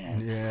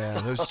 man. Yeah,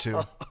 those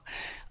two.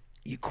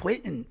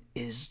 Quentin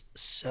is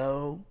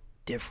so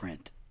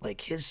different.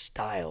 Like, his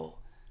style,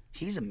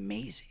 he's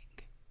amazing.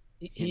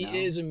 He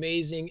is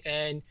amazing,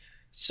 and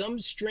some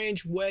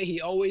strange way,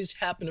 he always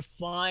happened to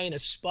find a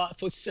spot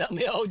for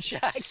Samuel L.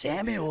 Jackson.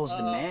 Samuel's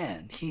the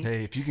man.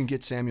 Hey, if you can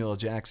get Samuel L.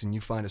 Jackson,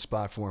 you find a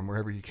spot for him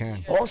wherever you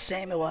can.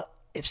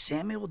 If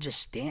Samuel just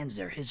stands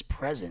there, his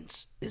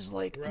presence is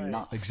like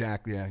enough.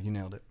 Exactly. Yeah, you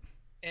nailed it.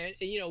 And,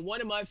 you know,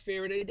 one of my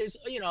favorite, there's,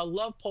 you know, I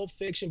love Pulp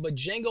Fiction, but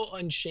Django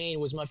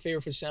Unchained was my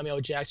favorite for Samuel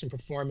L. Jackson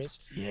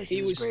performance. Yeah,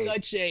 he was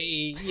great.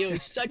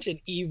 such an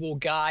evil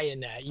guy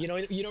in that. You know,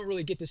 you don't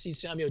really get to see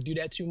Samuel do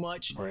that too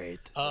much. Right.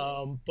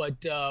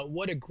 But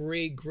what a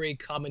great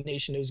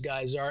combination those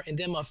guys are. And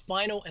then my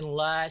final and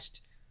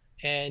last,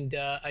 and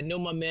I know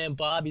my man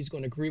Bobby's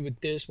going to agree with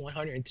this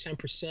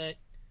 110%,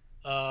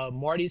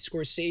 Marty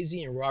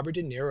Scorsese and Robert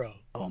De Niro.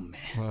 Oh,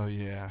 man. Oh,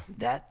 yeah.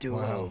 That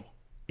duo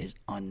is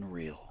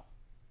unreal.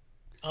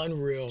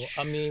 Unreal.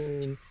 I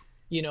mean,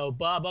 you know,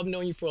 Bob, I've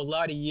known you for a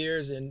lot of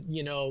years, and,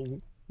 you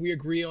know, we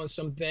agree on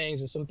some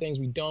things and some things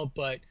we don't,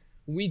 but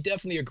we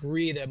definitely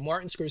agree that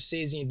Martin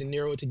Scorsese and De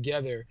Niro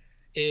together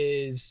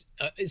is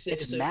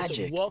it's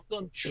a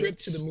welcome trip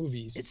to the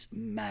movies. It's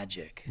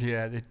magic.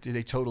 Yeah,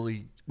 they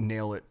totally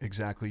nail it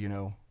exactly, you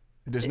know.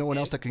 There's no one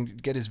else that can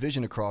get his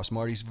vision across,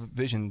 Marty's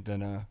vision,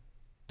 than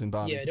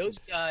Bobby. Yeah, those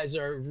guys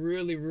are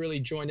really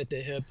joined at the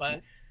hip.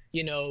 My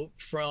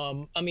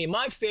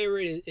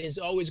favorite is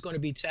always going to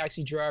be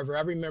Taxi Driver.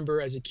 I remember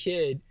as a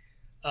kid,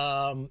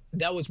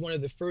 that was one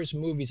of the first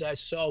movies I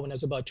saw when I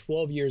was about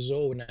 12 years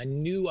old, and I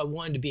knew I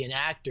wanted to be an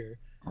actor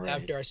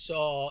after I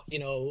saw,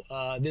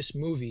 this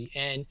movie.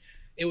 And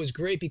it was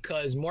great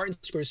because Martin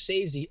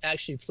Scorsese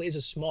actually plays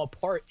a small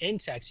part in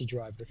Taxi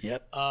Driver.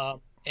 Yep.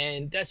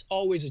 And that's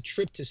always a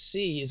trip to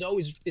see.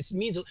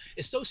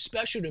 It's so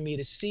special to me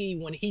to see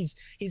when he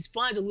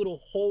finds a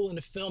little hole in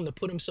the film to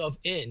put himself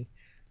in.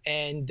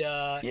 And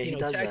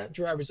Taxi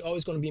Driver is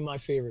always going to be my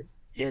favorite.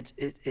 It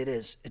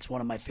is. It's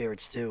one of my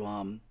favorites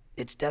too.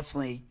 It's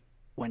definitely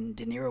when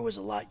De Niro was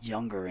a lot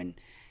younger, and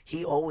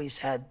he always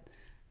had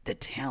the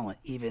talent,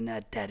 even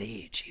at that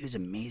age. He was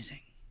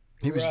amazing.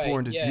 He was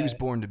born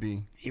to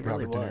be. He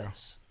really Robert De Niro.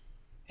 was.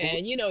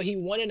 And he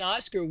won an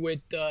Oscar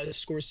with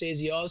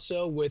Scorsese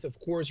also, with, of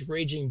course,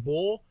 Raging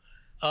Bull.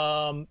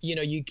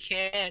 You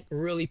can't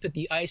really put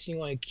the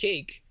icing on a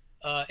cake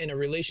in a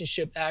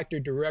relationship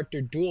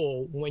actor-director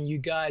duel when you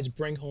guys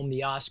bring home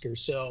the Oscar.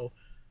 So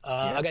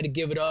I got to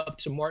give it up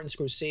to Martin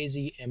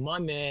Scorsese and my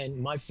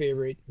man, my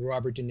favorite,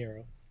 Robert De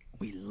Niro.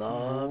 We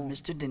love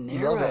Mr. De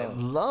Niro. Love it.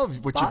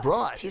 Love what you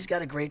brought. He's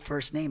got a great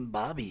first name,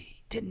 Bobby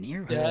De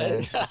Niro.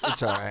 Yeah,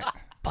 it's all right.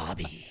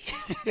 Bobby.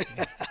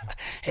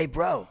 Hey,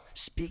 bro,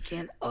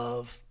 speaking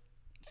of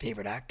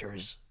favorite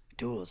actors,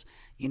 duels,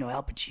 you know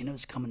Al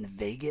Pacino's coming to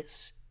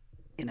Vegas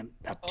in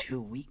about 2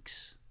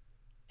 weeks.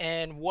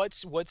 And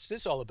what's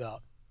this all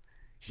about?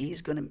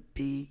 He's going to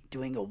be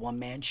doing a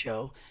one-man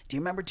show. Do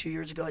you remember 2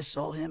 years ago I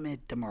saw him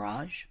at the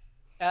Mirage?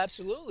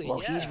 Absolutely,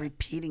 Well, yeah. he's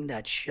repeating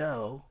that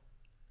show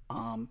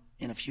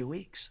in a few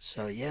weeks.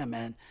 So, yeah,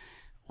 man,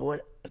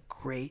 what a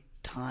great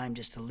time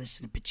just to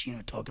listen to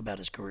Pacino talk about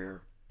his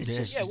career.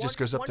 It's He just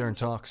goes up there and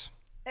talks.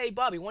 Hey,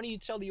 Bobby, why don't you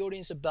tell the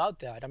audience about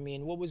that? I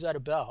mean, what was that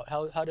about?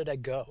 How did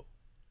that go?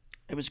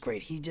 It was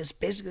great. He just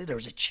basically, there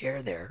was a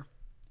chair there.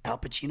 Al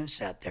Pacino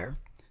sat there,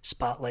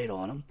 spotlight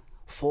on him,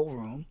 full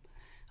room.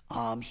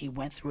 He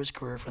went through his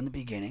career from the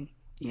beginning,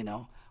 you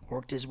know,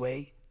 worked his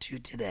way to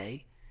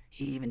today.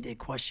 He even did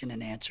question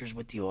and answers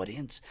with the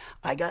audience.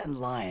 I got in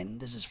line.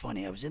 This is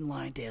funny. I was in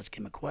line to ask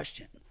him a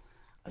question.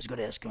 I was going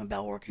to ask him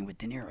about working with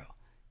De Niro.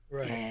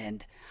 Right.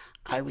 And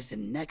I was the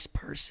next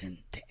person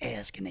to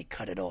ask, and they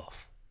cut it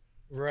off.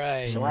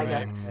 Right. So I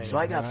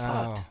got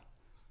fucked.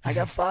 I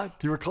got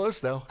fucked. You were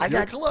close, though. I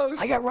got close.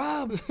 I got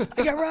robbed.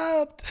 I got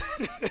robbed.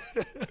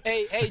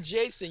 Hey,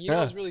 Jason, you know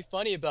what's really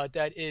funny about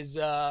that is,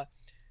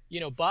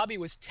 Bobby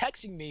was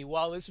texting me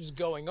while this was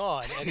going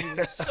on, and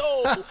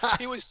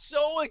he was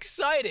so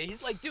excited.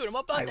 He's like, "Dude, I'm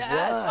about to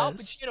ask Al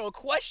Pacino a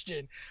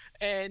question,"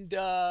 and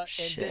then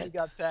he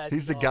got passed.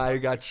 He's the guy who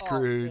got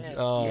screwed.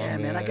 Oh,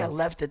 man, I got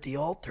left at the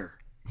altar.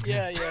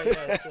 Yeah.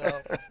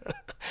 So.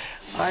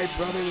 All right,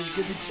 brother, it was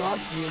good to talk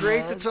to you.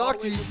 Great man. to talk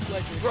to you.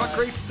 Pleasure, Brought guys.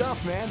 great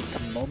stuff, man. The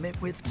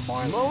moment with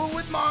Marlon. Moment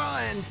with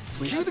Marlon.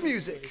 Cue the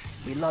music.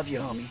 We love you,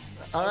 homie.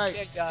 All right.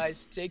 Okay,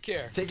 guys, take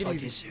care. Take it Talk to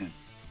easy. you soon.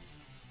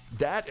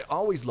 Dad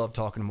always loved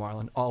talking to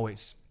Marlon.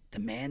 Always. The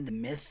man, the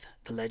myth,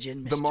 the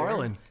legend, The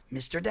Marlon.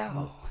 Mr.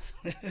 Dow.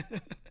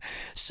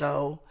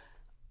 So,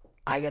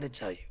 I got to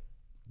tell you.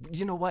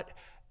 You know what?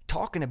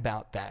 Talking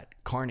about that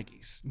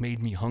Carnegie's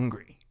made me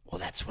hungry. Well,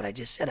 that's what I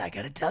just said. I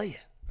got to tell you.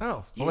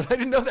 Oh, well, I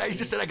didn't know that. You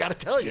just said I got to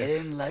tell You you.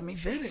 didn't let me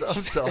finish.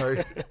 I'm sorry.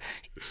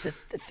 The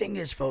thing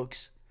is,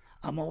 folks,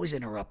 I'm always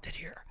interrupted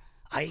here.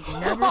 I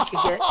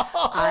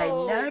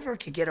never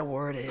could get a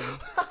word in.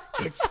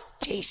 It's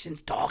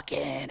Jason's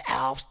talking,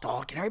 Alf's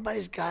talking.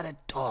 Everybody's got to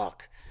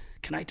talk.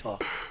 Can I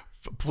talk?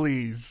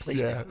 Please.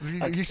 Yeah.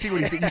 do. You see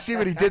what he did. You see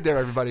what he did there,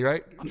 everybody,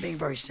 right? I'm being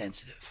very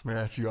sensitive.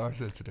 Yes, you are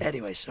sensitive.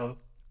 Anyway, so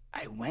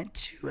I went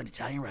to an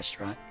Italian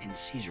restaurant in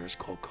Caesars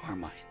called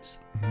Carmine's.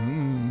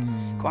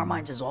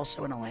 Carmine's is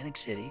also in Atlantic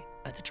City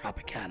at the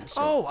Tropicana.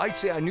 So Oh, I'd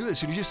say I knew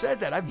this. You just said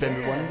that. I've been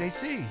to one in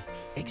AC.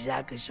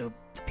 exactly. So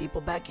the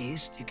people back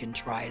east, you can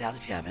try it out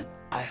if you haven't.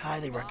 I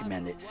highly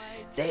recommend it.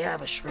 They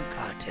have a shrimp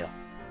cocktail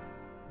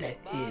that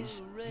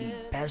is the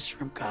best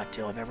shrimp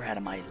cocktail I've ever had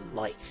in my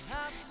life.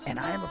 And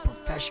I am a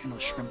professional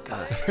shrimp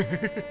guy.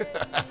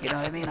 You know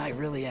what I mean? I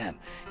really am.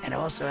 And I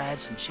also had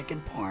some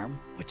chicken parm,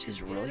 which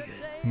is really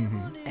good,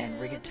 and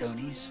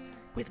rigatonis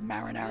with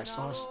marinara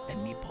sauce and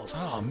meatballs.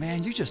 Oh,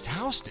 man, you just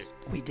housed it.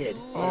 We did.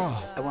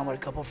 Oh. I went with a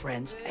couple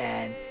friends,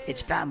 and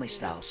it's family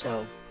style.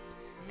 So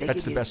they That's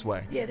give the you- best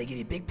way. Yeah, they give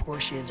you big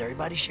portions.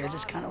 Everybody shares.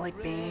 It's kind of like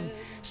being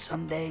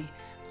Sunday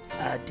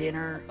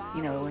dinner,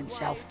 you know, in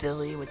South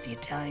Philly with the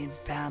Italian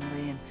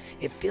family, and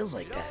it feels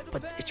like that.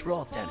 But it's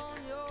real authentic.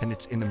 And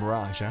it's in the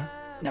Mirage, huh?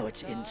 No,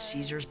 it's in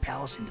Caesar's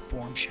Palace in the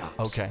Forum Shops.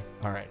 Okay,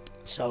 all right.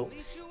 So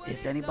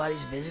if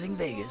anybody's visiting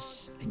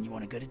Vegas and you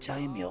want a good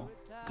Italian meal,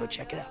 go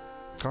check it out.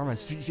 Carmine,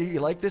 see, you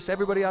like this?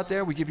 Everybody out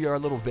there, we give you our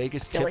little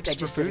Vegas I feel tips like I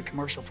just for did a food.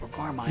 commercial for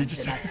Carmine. You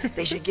just-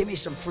 They should give me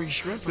some free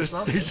shrimp or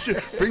something. They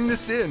should bring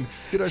this in.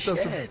 Get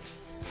ourselves some Shit.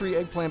 free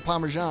eggplant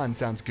parmesan.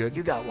 Sounds good.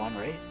 You got one,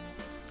 right?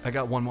 I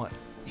got one what?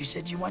 You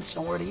said you went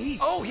somewhere to eat.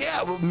 Oh,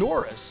 yeah, well,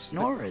 Norris.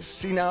 Norris.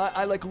 See, now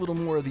I like a little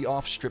more of the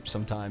off strip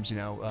sometimes,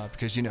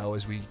 because,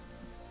 as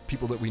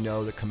people that we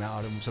know that come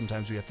out, and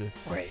sometimes we have to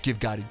Right. give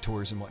guided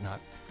tours and whatnot.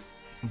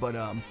 But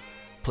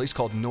place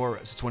called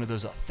Norris. It's one of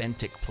those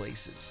authentic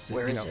places.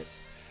 Where is it?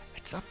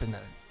 It's up in the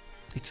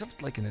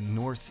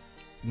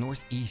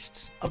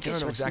northeast. I Okay, don't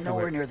so know it's exactly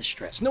nowhere where- near the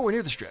Strip. It's nowhere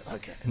near the Strip.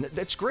 Okay. And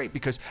that's great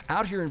because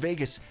out here in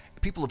Vegas,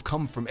 people have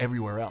come from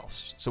everywhere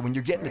else. So when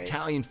you're getting Right.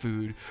 Italian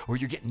food or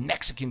you're getting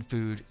Mexican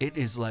food, it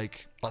is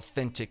like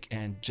authentic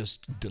and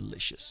just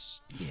delicious.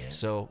 Yeah.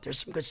 So There's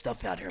some good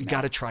stuff out here, you man.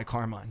 got to try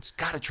Carmine's.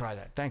 Got to try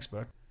that. Thanks,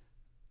 bud.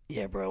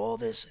 Yeah, bro, all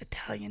this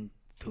Italian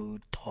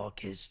food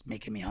talk is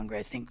making me hungry.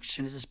 I think as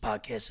soon as this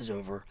podcast is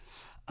over,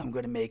 I'm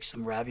going to make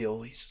some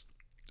raviolis,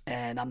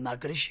 and I'm not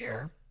going to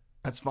share.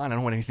 That's fine. I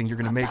don't want anything you're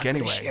going to I'm make not gonna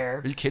anyway. share.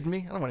 Are you kidding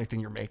me? I don't want anything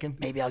you're making.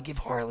 Maybe I'll give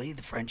Harley,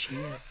 the Frenchie,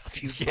 a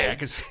few Yeah,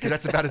 bites. because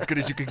that's about as good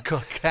as you can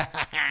cook.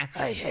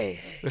 Hey.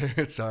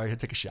 Sorry, I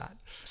take a shot.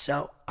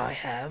 So I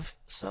have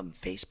some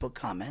Facebook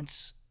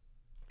comments.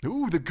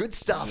 Ooh, the good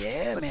stuff.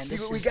 Yeah, Let's man. see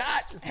this what we is-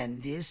 got.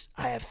 And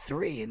I have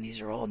 3, and these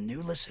are all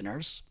new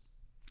listeners.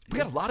 We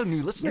got a lot of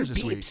new listeners New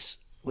this week. peeps.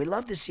 We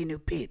love to see new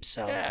peeps.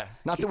 So Yeah.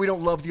 Not that we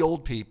don't love the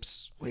old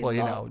peeps. Well,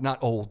 you know, not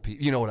old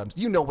peeps. You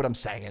know what I'm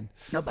saying.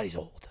 Nobody's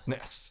old.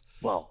 Yes.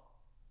 Well,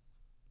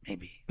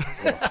 maybe.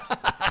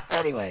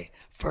 Anyway,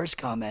 first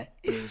comment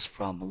is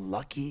from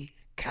Lucky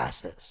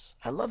Casas.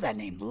 I love that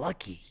name,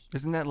 Lucky.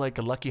 Isn't that like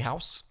a lucky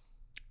house?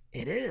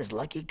 It is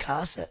Lucky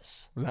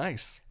Casas.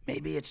 Nice.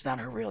 Maybe it's not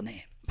her real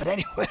name. But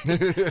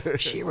anyway,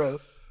 she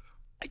wrote,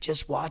 I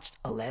just watched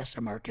A Last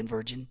American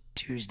Virgin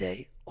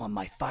Tuesday on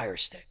my Fire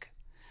Stick.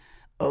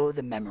 Oh,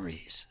 the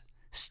memories.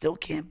 Still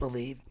can't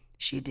believe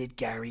she did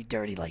Gary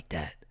dirty like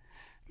that.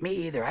 Me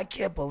either. I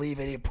can't believe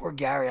it. Poor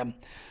Gary. I'm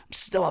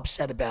still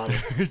upset about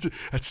it.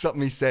 That's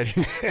something he said.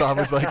 Bob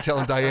was like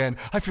telling Diane,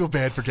 I feel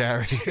bad for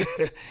Gary.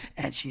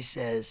 And she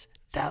says,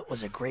 that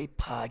was a great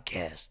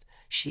podcast.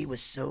 She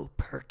was so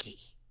perky.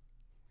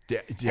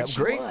 Yeah, she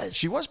great. was.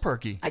 She was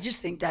perky. I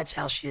just think that's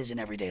how she is in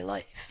everyday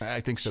life. I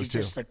think so, She's too.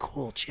 just a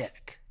cool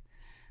chick.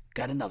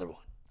 Got another one.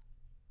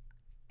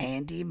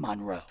 Andy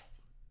Monroe.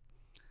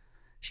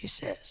 She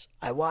says,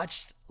 I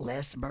watched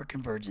Last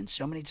American Virgin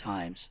so many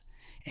times,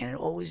 and it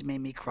always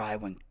made me cry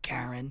when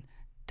Karen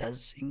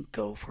doesn't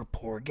go for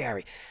poor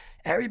Gary.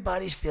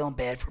 Everybody's feeling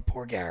bad for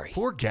poor Gary.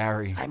 Poor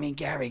Gary. I mean,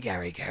 Gary.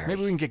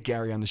 Maybe we can get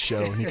Gary on the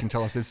show and he can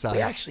tell us his side.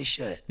 We actually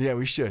should. Yeah,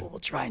 we should. We'll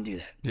try and do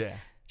that. Yeah.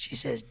 She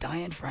says,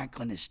 Diane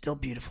Franklin is still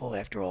beautiful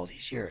after all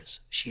these years.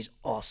 She's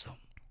awesome.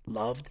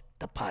 Loved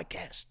the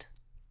podcast.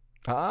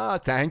 Ah,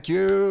 thank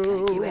you.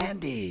 Thank you,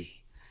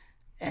 Andy.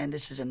 And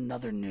this is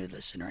another new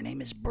listener. Her name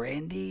is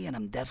Brandy, and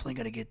I'm definitely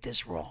going to get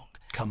this wrong.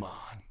 Come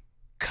on.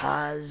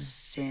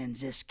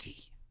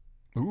 Kazinski.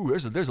 Ooh,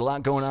 there's a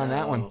lot going on in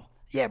that one.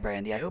 Yeah,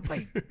 Brandy, I hope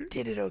I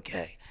did it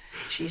okay.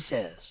 She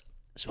says,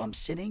 so I'm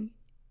sitting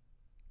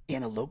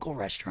in a local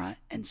restaurant,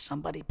 and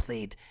somebody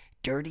played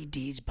Dirty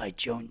Deeds by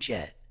Joan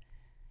Jett.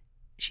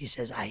 She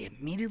says, I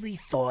immediately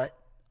thought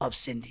of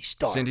Cindy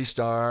Stark. Cindy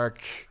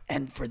Stark.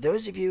 And for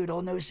those of you who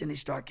don't know who Cindy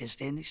Stark is,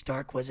 Cindy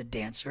Stark was a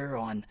dancer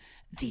on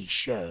The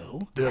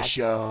Show.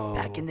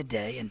 Back in the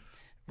day. And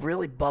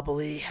really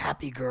bubbly,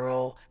 happy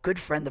girl, good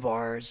friend of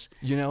ours.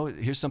 You know,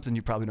 here's something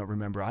you probably don't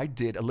remember. I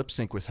did a lip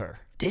sync with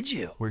her. Did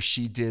you? Where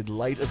she did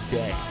Light of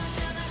Day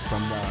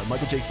from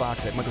Michael J.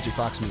 Fox, that Michael J.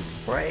 Fox movie.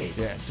 Right.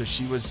 Yeah, so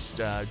she was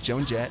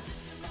Joan Jett,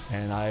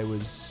 and I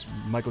was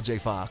Michael J.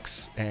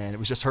 Fox, and it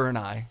was just her and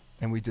I.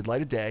 And we did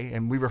Light of Day,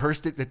 and we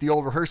rehearsed it at the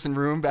old rehearsing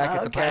room back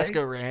at the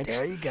Pasco Ranch.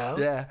 There you go.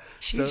 Yeah.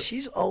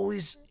 She's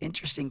always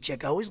interesting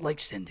chick. I always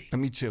liked Cindy.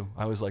 Me too.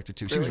 I always liked her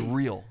too. Really? She was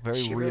real, very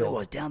real. She really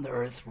was down to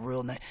earth,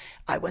 real nice.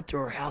 I went to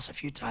her house a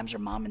few times. Her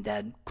mom and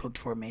dad cooked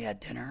for me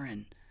at dinner,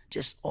 and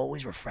just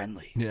always were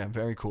friendly. Yeah,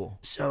 very cool.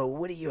 So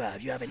what do you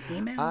have? You have an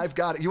email? I've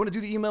got it. You want to do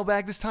the email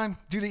bag this time?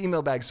 Do the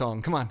email bag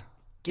song. Come on.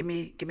 Give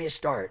me a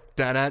start.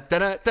 Da-da,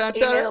 da-da, da-da.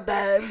 Email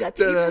bag. Got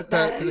the email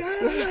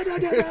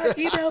bag.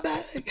 Email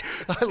bag.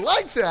 I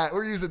like that.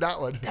 We're using that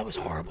one. That was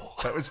horrible.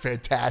 That was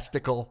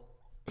fantastical.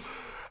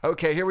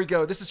 Okay, here we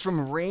go. This is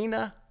from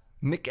Raina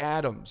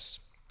McAdams.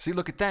 See,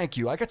 look at, thank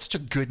you. I got such a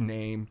good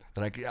name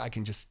that I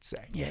can just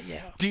say. Yeah.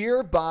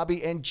 Dear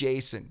Bobby and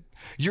Jason,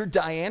 your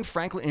Diane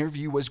Franklin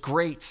interview was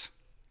great.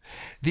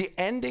 The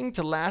ending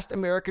to Last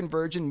American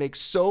Virgin makes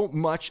so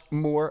much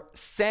more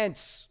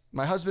sense.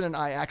 My husband and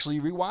I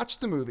actually rewatched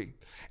the movie,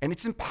 and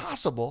it's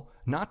impossible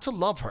not to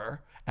love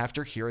her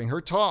after hearing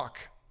her talk.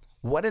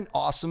 What an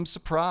awesome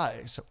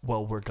surprise.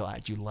 Well, we're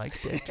glad you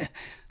liked it.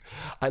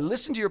 I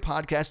listen to your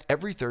podcast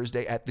every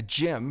Thursday at the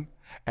gym,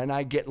 and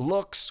I get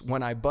looks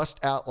when I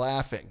bust out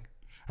laughing.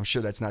 I'm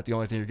sure that's not the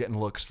only thing you're getting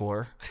looks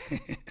for.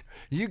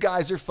 You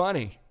guys are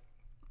funny.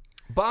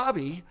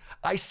 Bobby,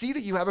 I see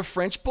that you have a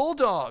French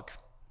bulldog.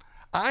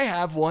 I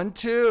have one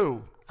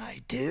too.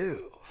 I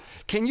do.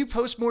 Can you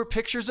post more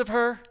pictures of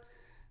her?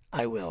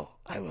 I will.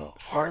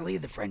 Harley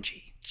the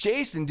Frenchie.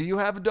 Jason, do you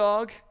have a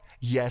dog?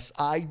 Yes,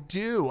 I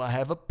do. I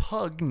have a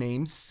pug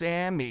named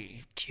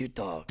Sammy. Cute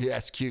dog.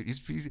 Yes, cute.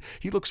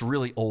 He looks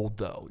really old,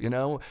 though. You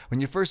know, when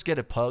you first get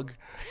a pug,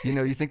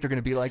 you think they're going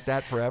to be like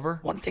that forever.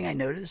 One thing I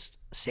noticed,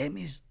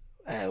 Sammy's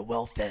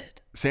well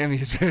fed. Sammy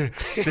is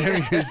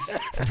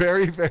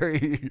very,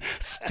 very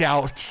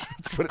stout.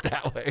 Let's put it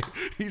that way.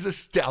 He's a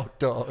stout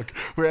dog.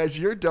 Whereas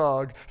your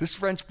dog, this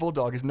French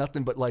bulldog, is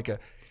nothing but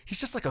he's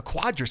just like a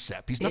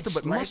quadricep. He's nothing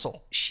but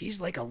muscle. She's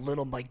like a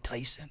little Mike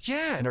Tyson.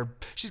 Yeah, and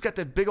she's got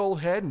that big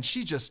old head, and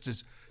she just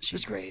is.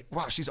 She's great.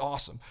 Wow, she's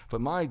awesome.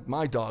 But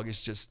my dog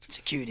is just. It's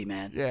a cutie,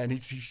 man. Yeah, and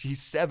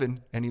he's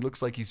 7, and he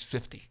looks like he's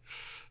 50.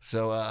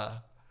 So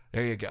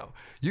there you go.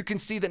 You can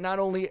see that not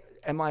only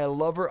am I a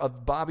lover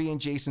of Bobby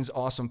and Jason's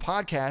awesome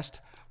podcast,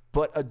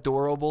 but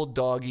adorable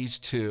doggies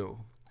too.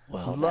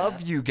 Well,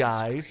 love you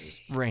guys,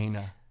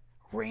 Raina.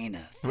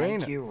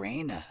 Thank you,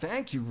 Raina.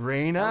 Thank you,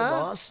 Raina. That was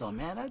awesome,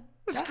 man.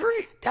 That's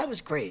great. That was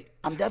great.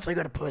 I'm definitely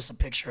going to post a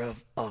picture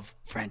of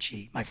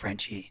Frenchie, my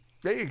Frenchie.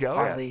 There you go.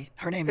 Harley. Yeah.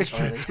 Her name is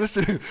Harley.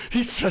 Listen,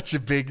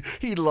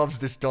 he loves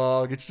this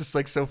dog. It's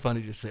just so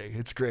funny to see.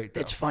 It's great,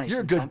 though. It's funny.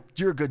 You're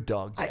a good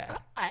dog dad.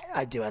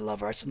 I do. I love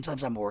her.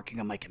 Sometimes I'm working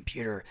on my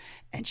computer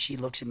and she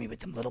looks at me with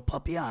them little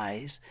puppy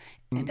eyes,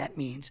 and that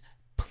means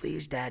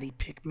please, Daddy,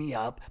 pick me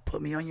up,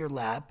 put me on your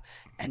lap.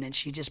 And then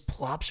she just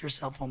plops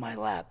herself on my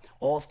lap,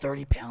 all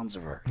 30 pounds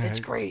of her. It's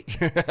great.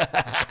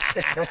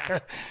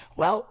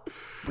 Well,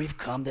 we've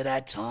come to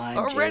that time.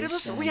 Alrighty,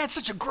 listen, we had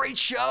such a great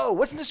show.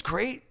 Wasn't this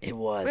great? It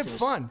was. We had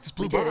fun. Just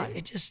blew by.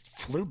 It just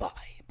flew by.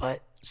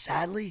 But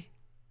sadly,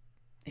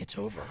 it's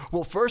over.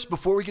 Well, first,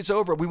 before it gets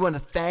over, we want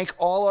to thank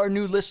all our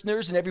new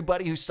listeners and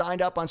everybody who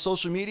signed up on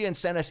social media and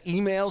sent us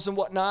emails and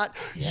whatnot.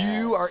 Yes.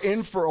 You are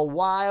in for a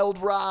wild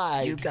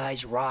ride. You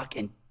guys rock,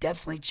 and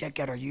definitely check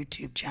out our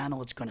YouTube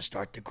channel. It's going to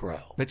start to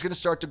grow. It's going to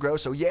start to grow.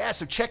 So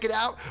check it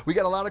out. We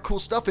got a lot of cool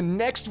stuff. And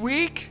next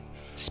week,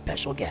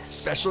 special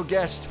guest,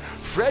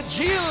 Fred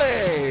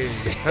Gile.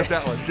 How's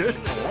that one? Good?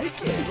 I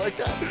like it. You like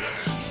that?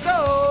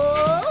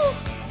 So,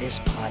 this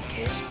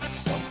podcast will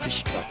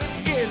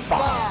self-destruct in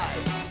 5,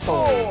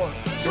 4,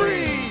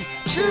 3,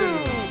 2,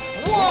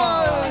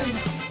 1.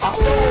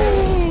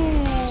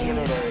 See you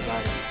later,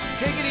 everybody.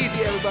 Take it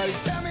easy, everybody.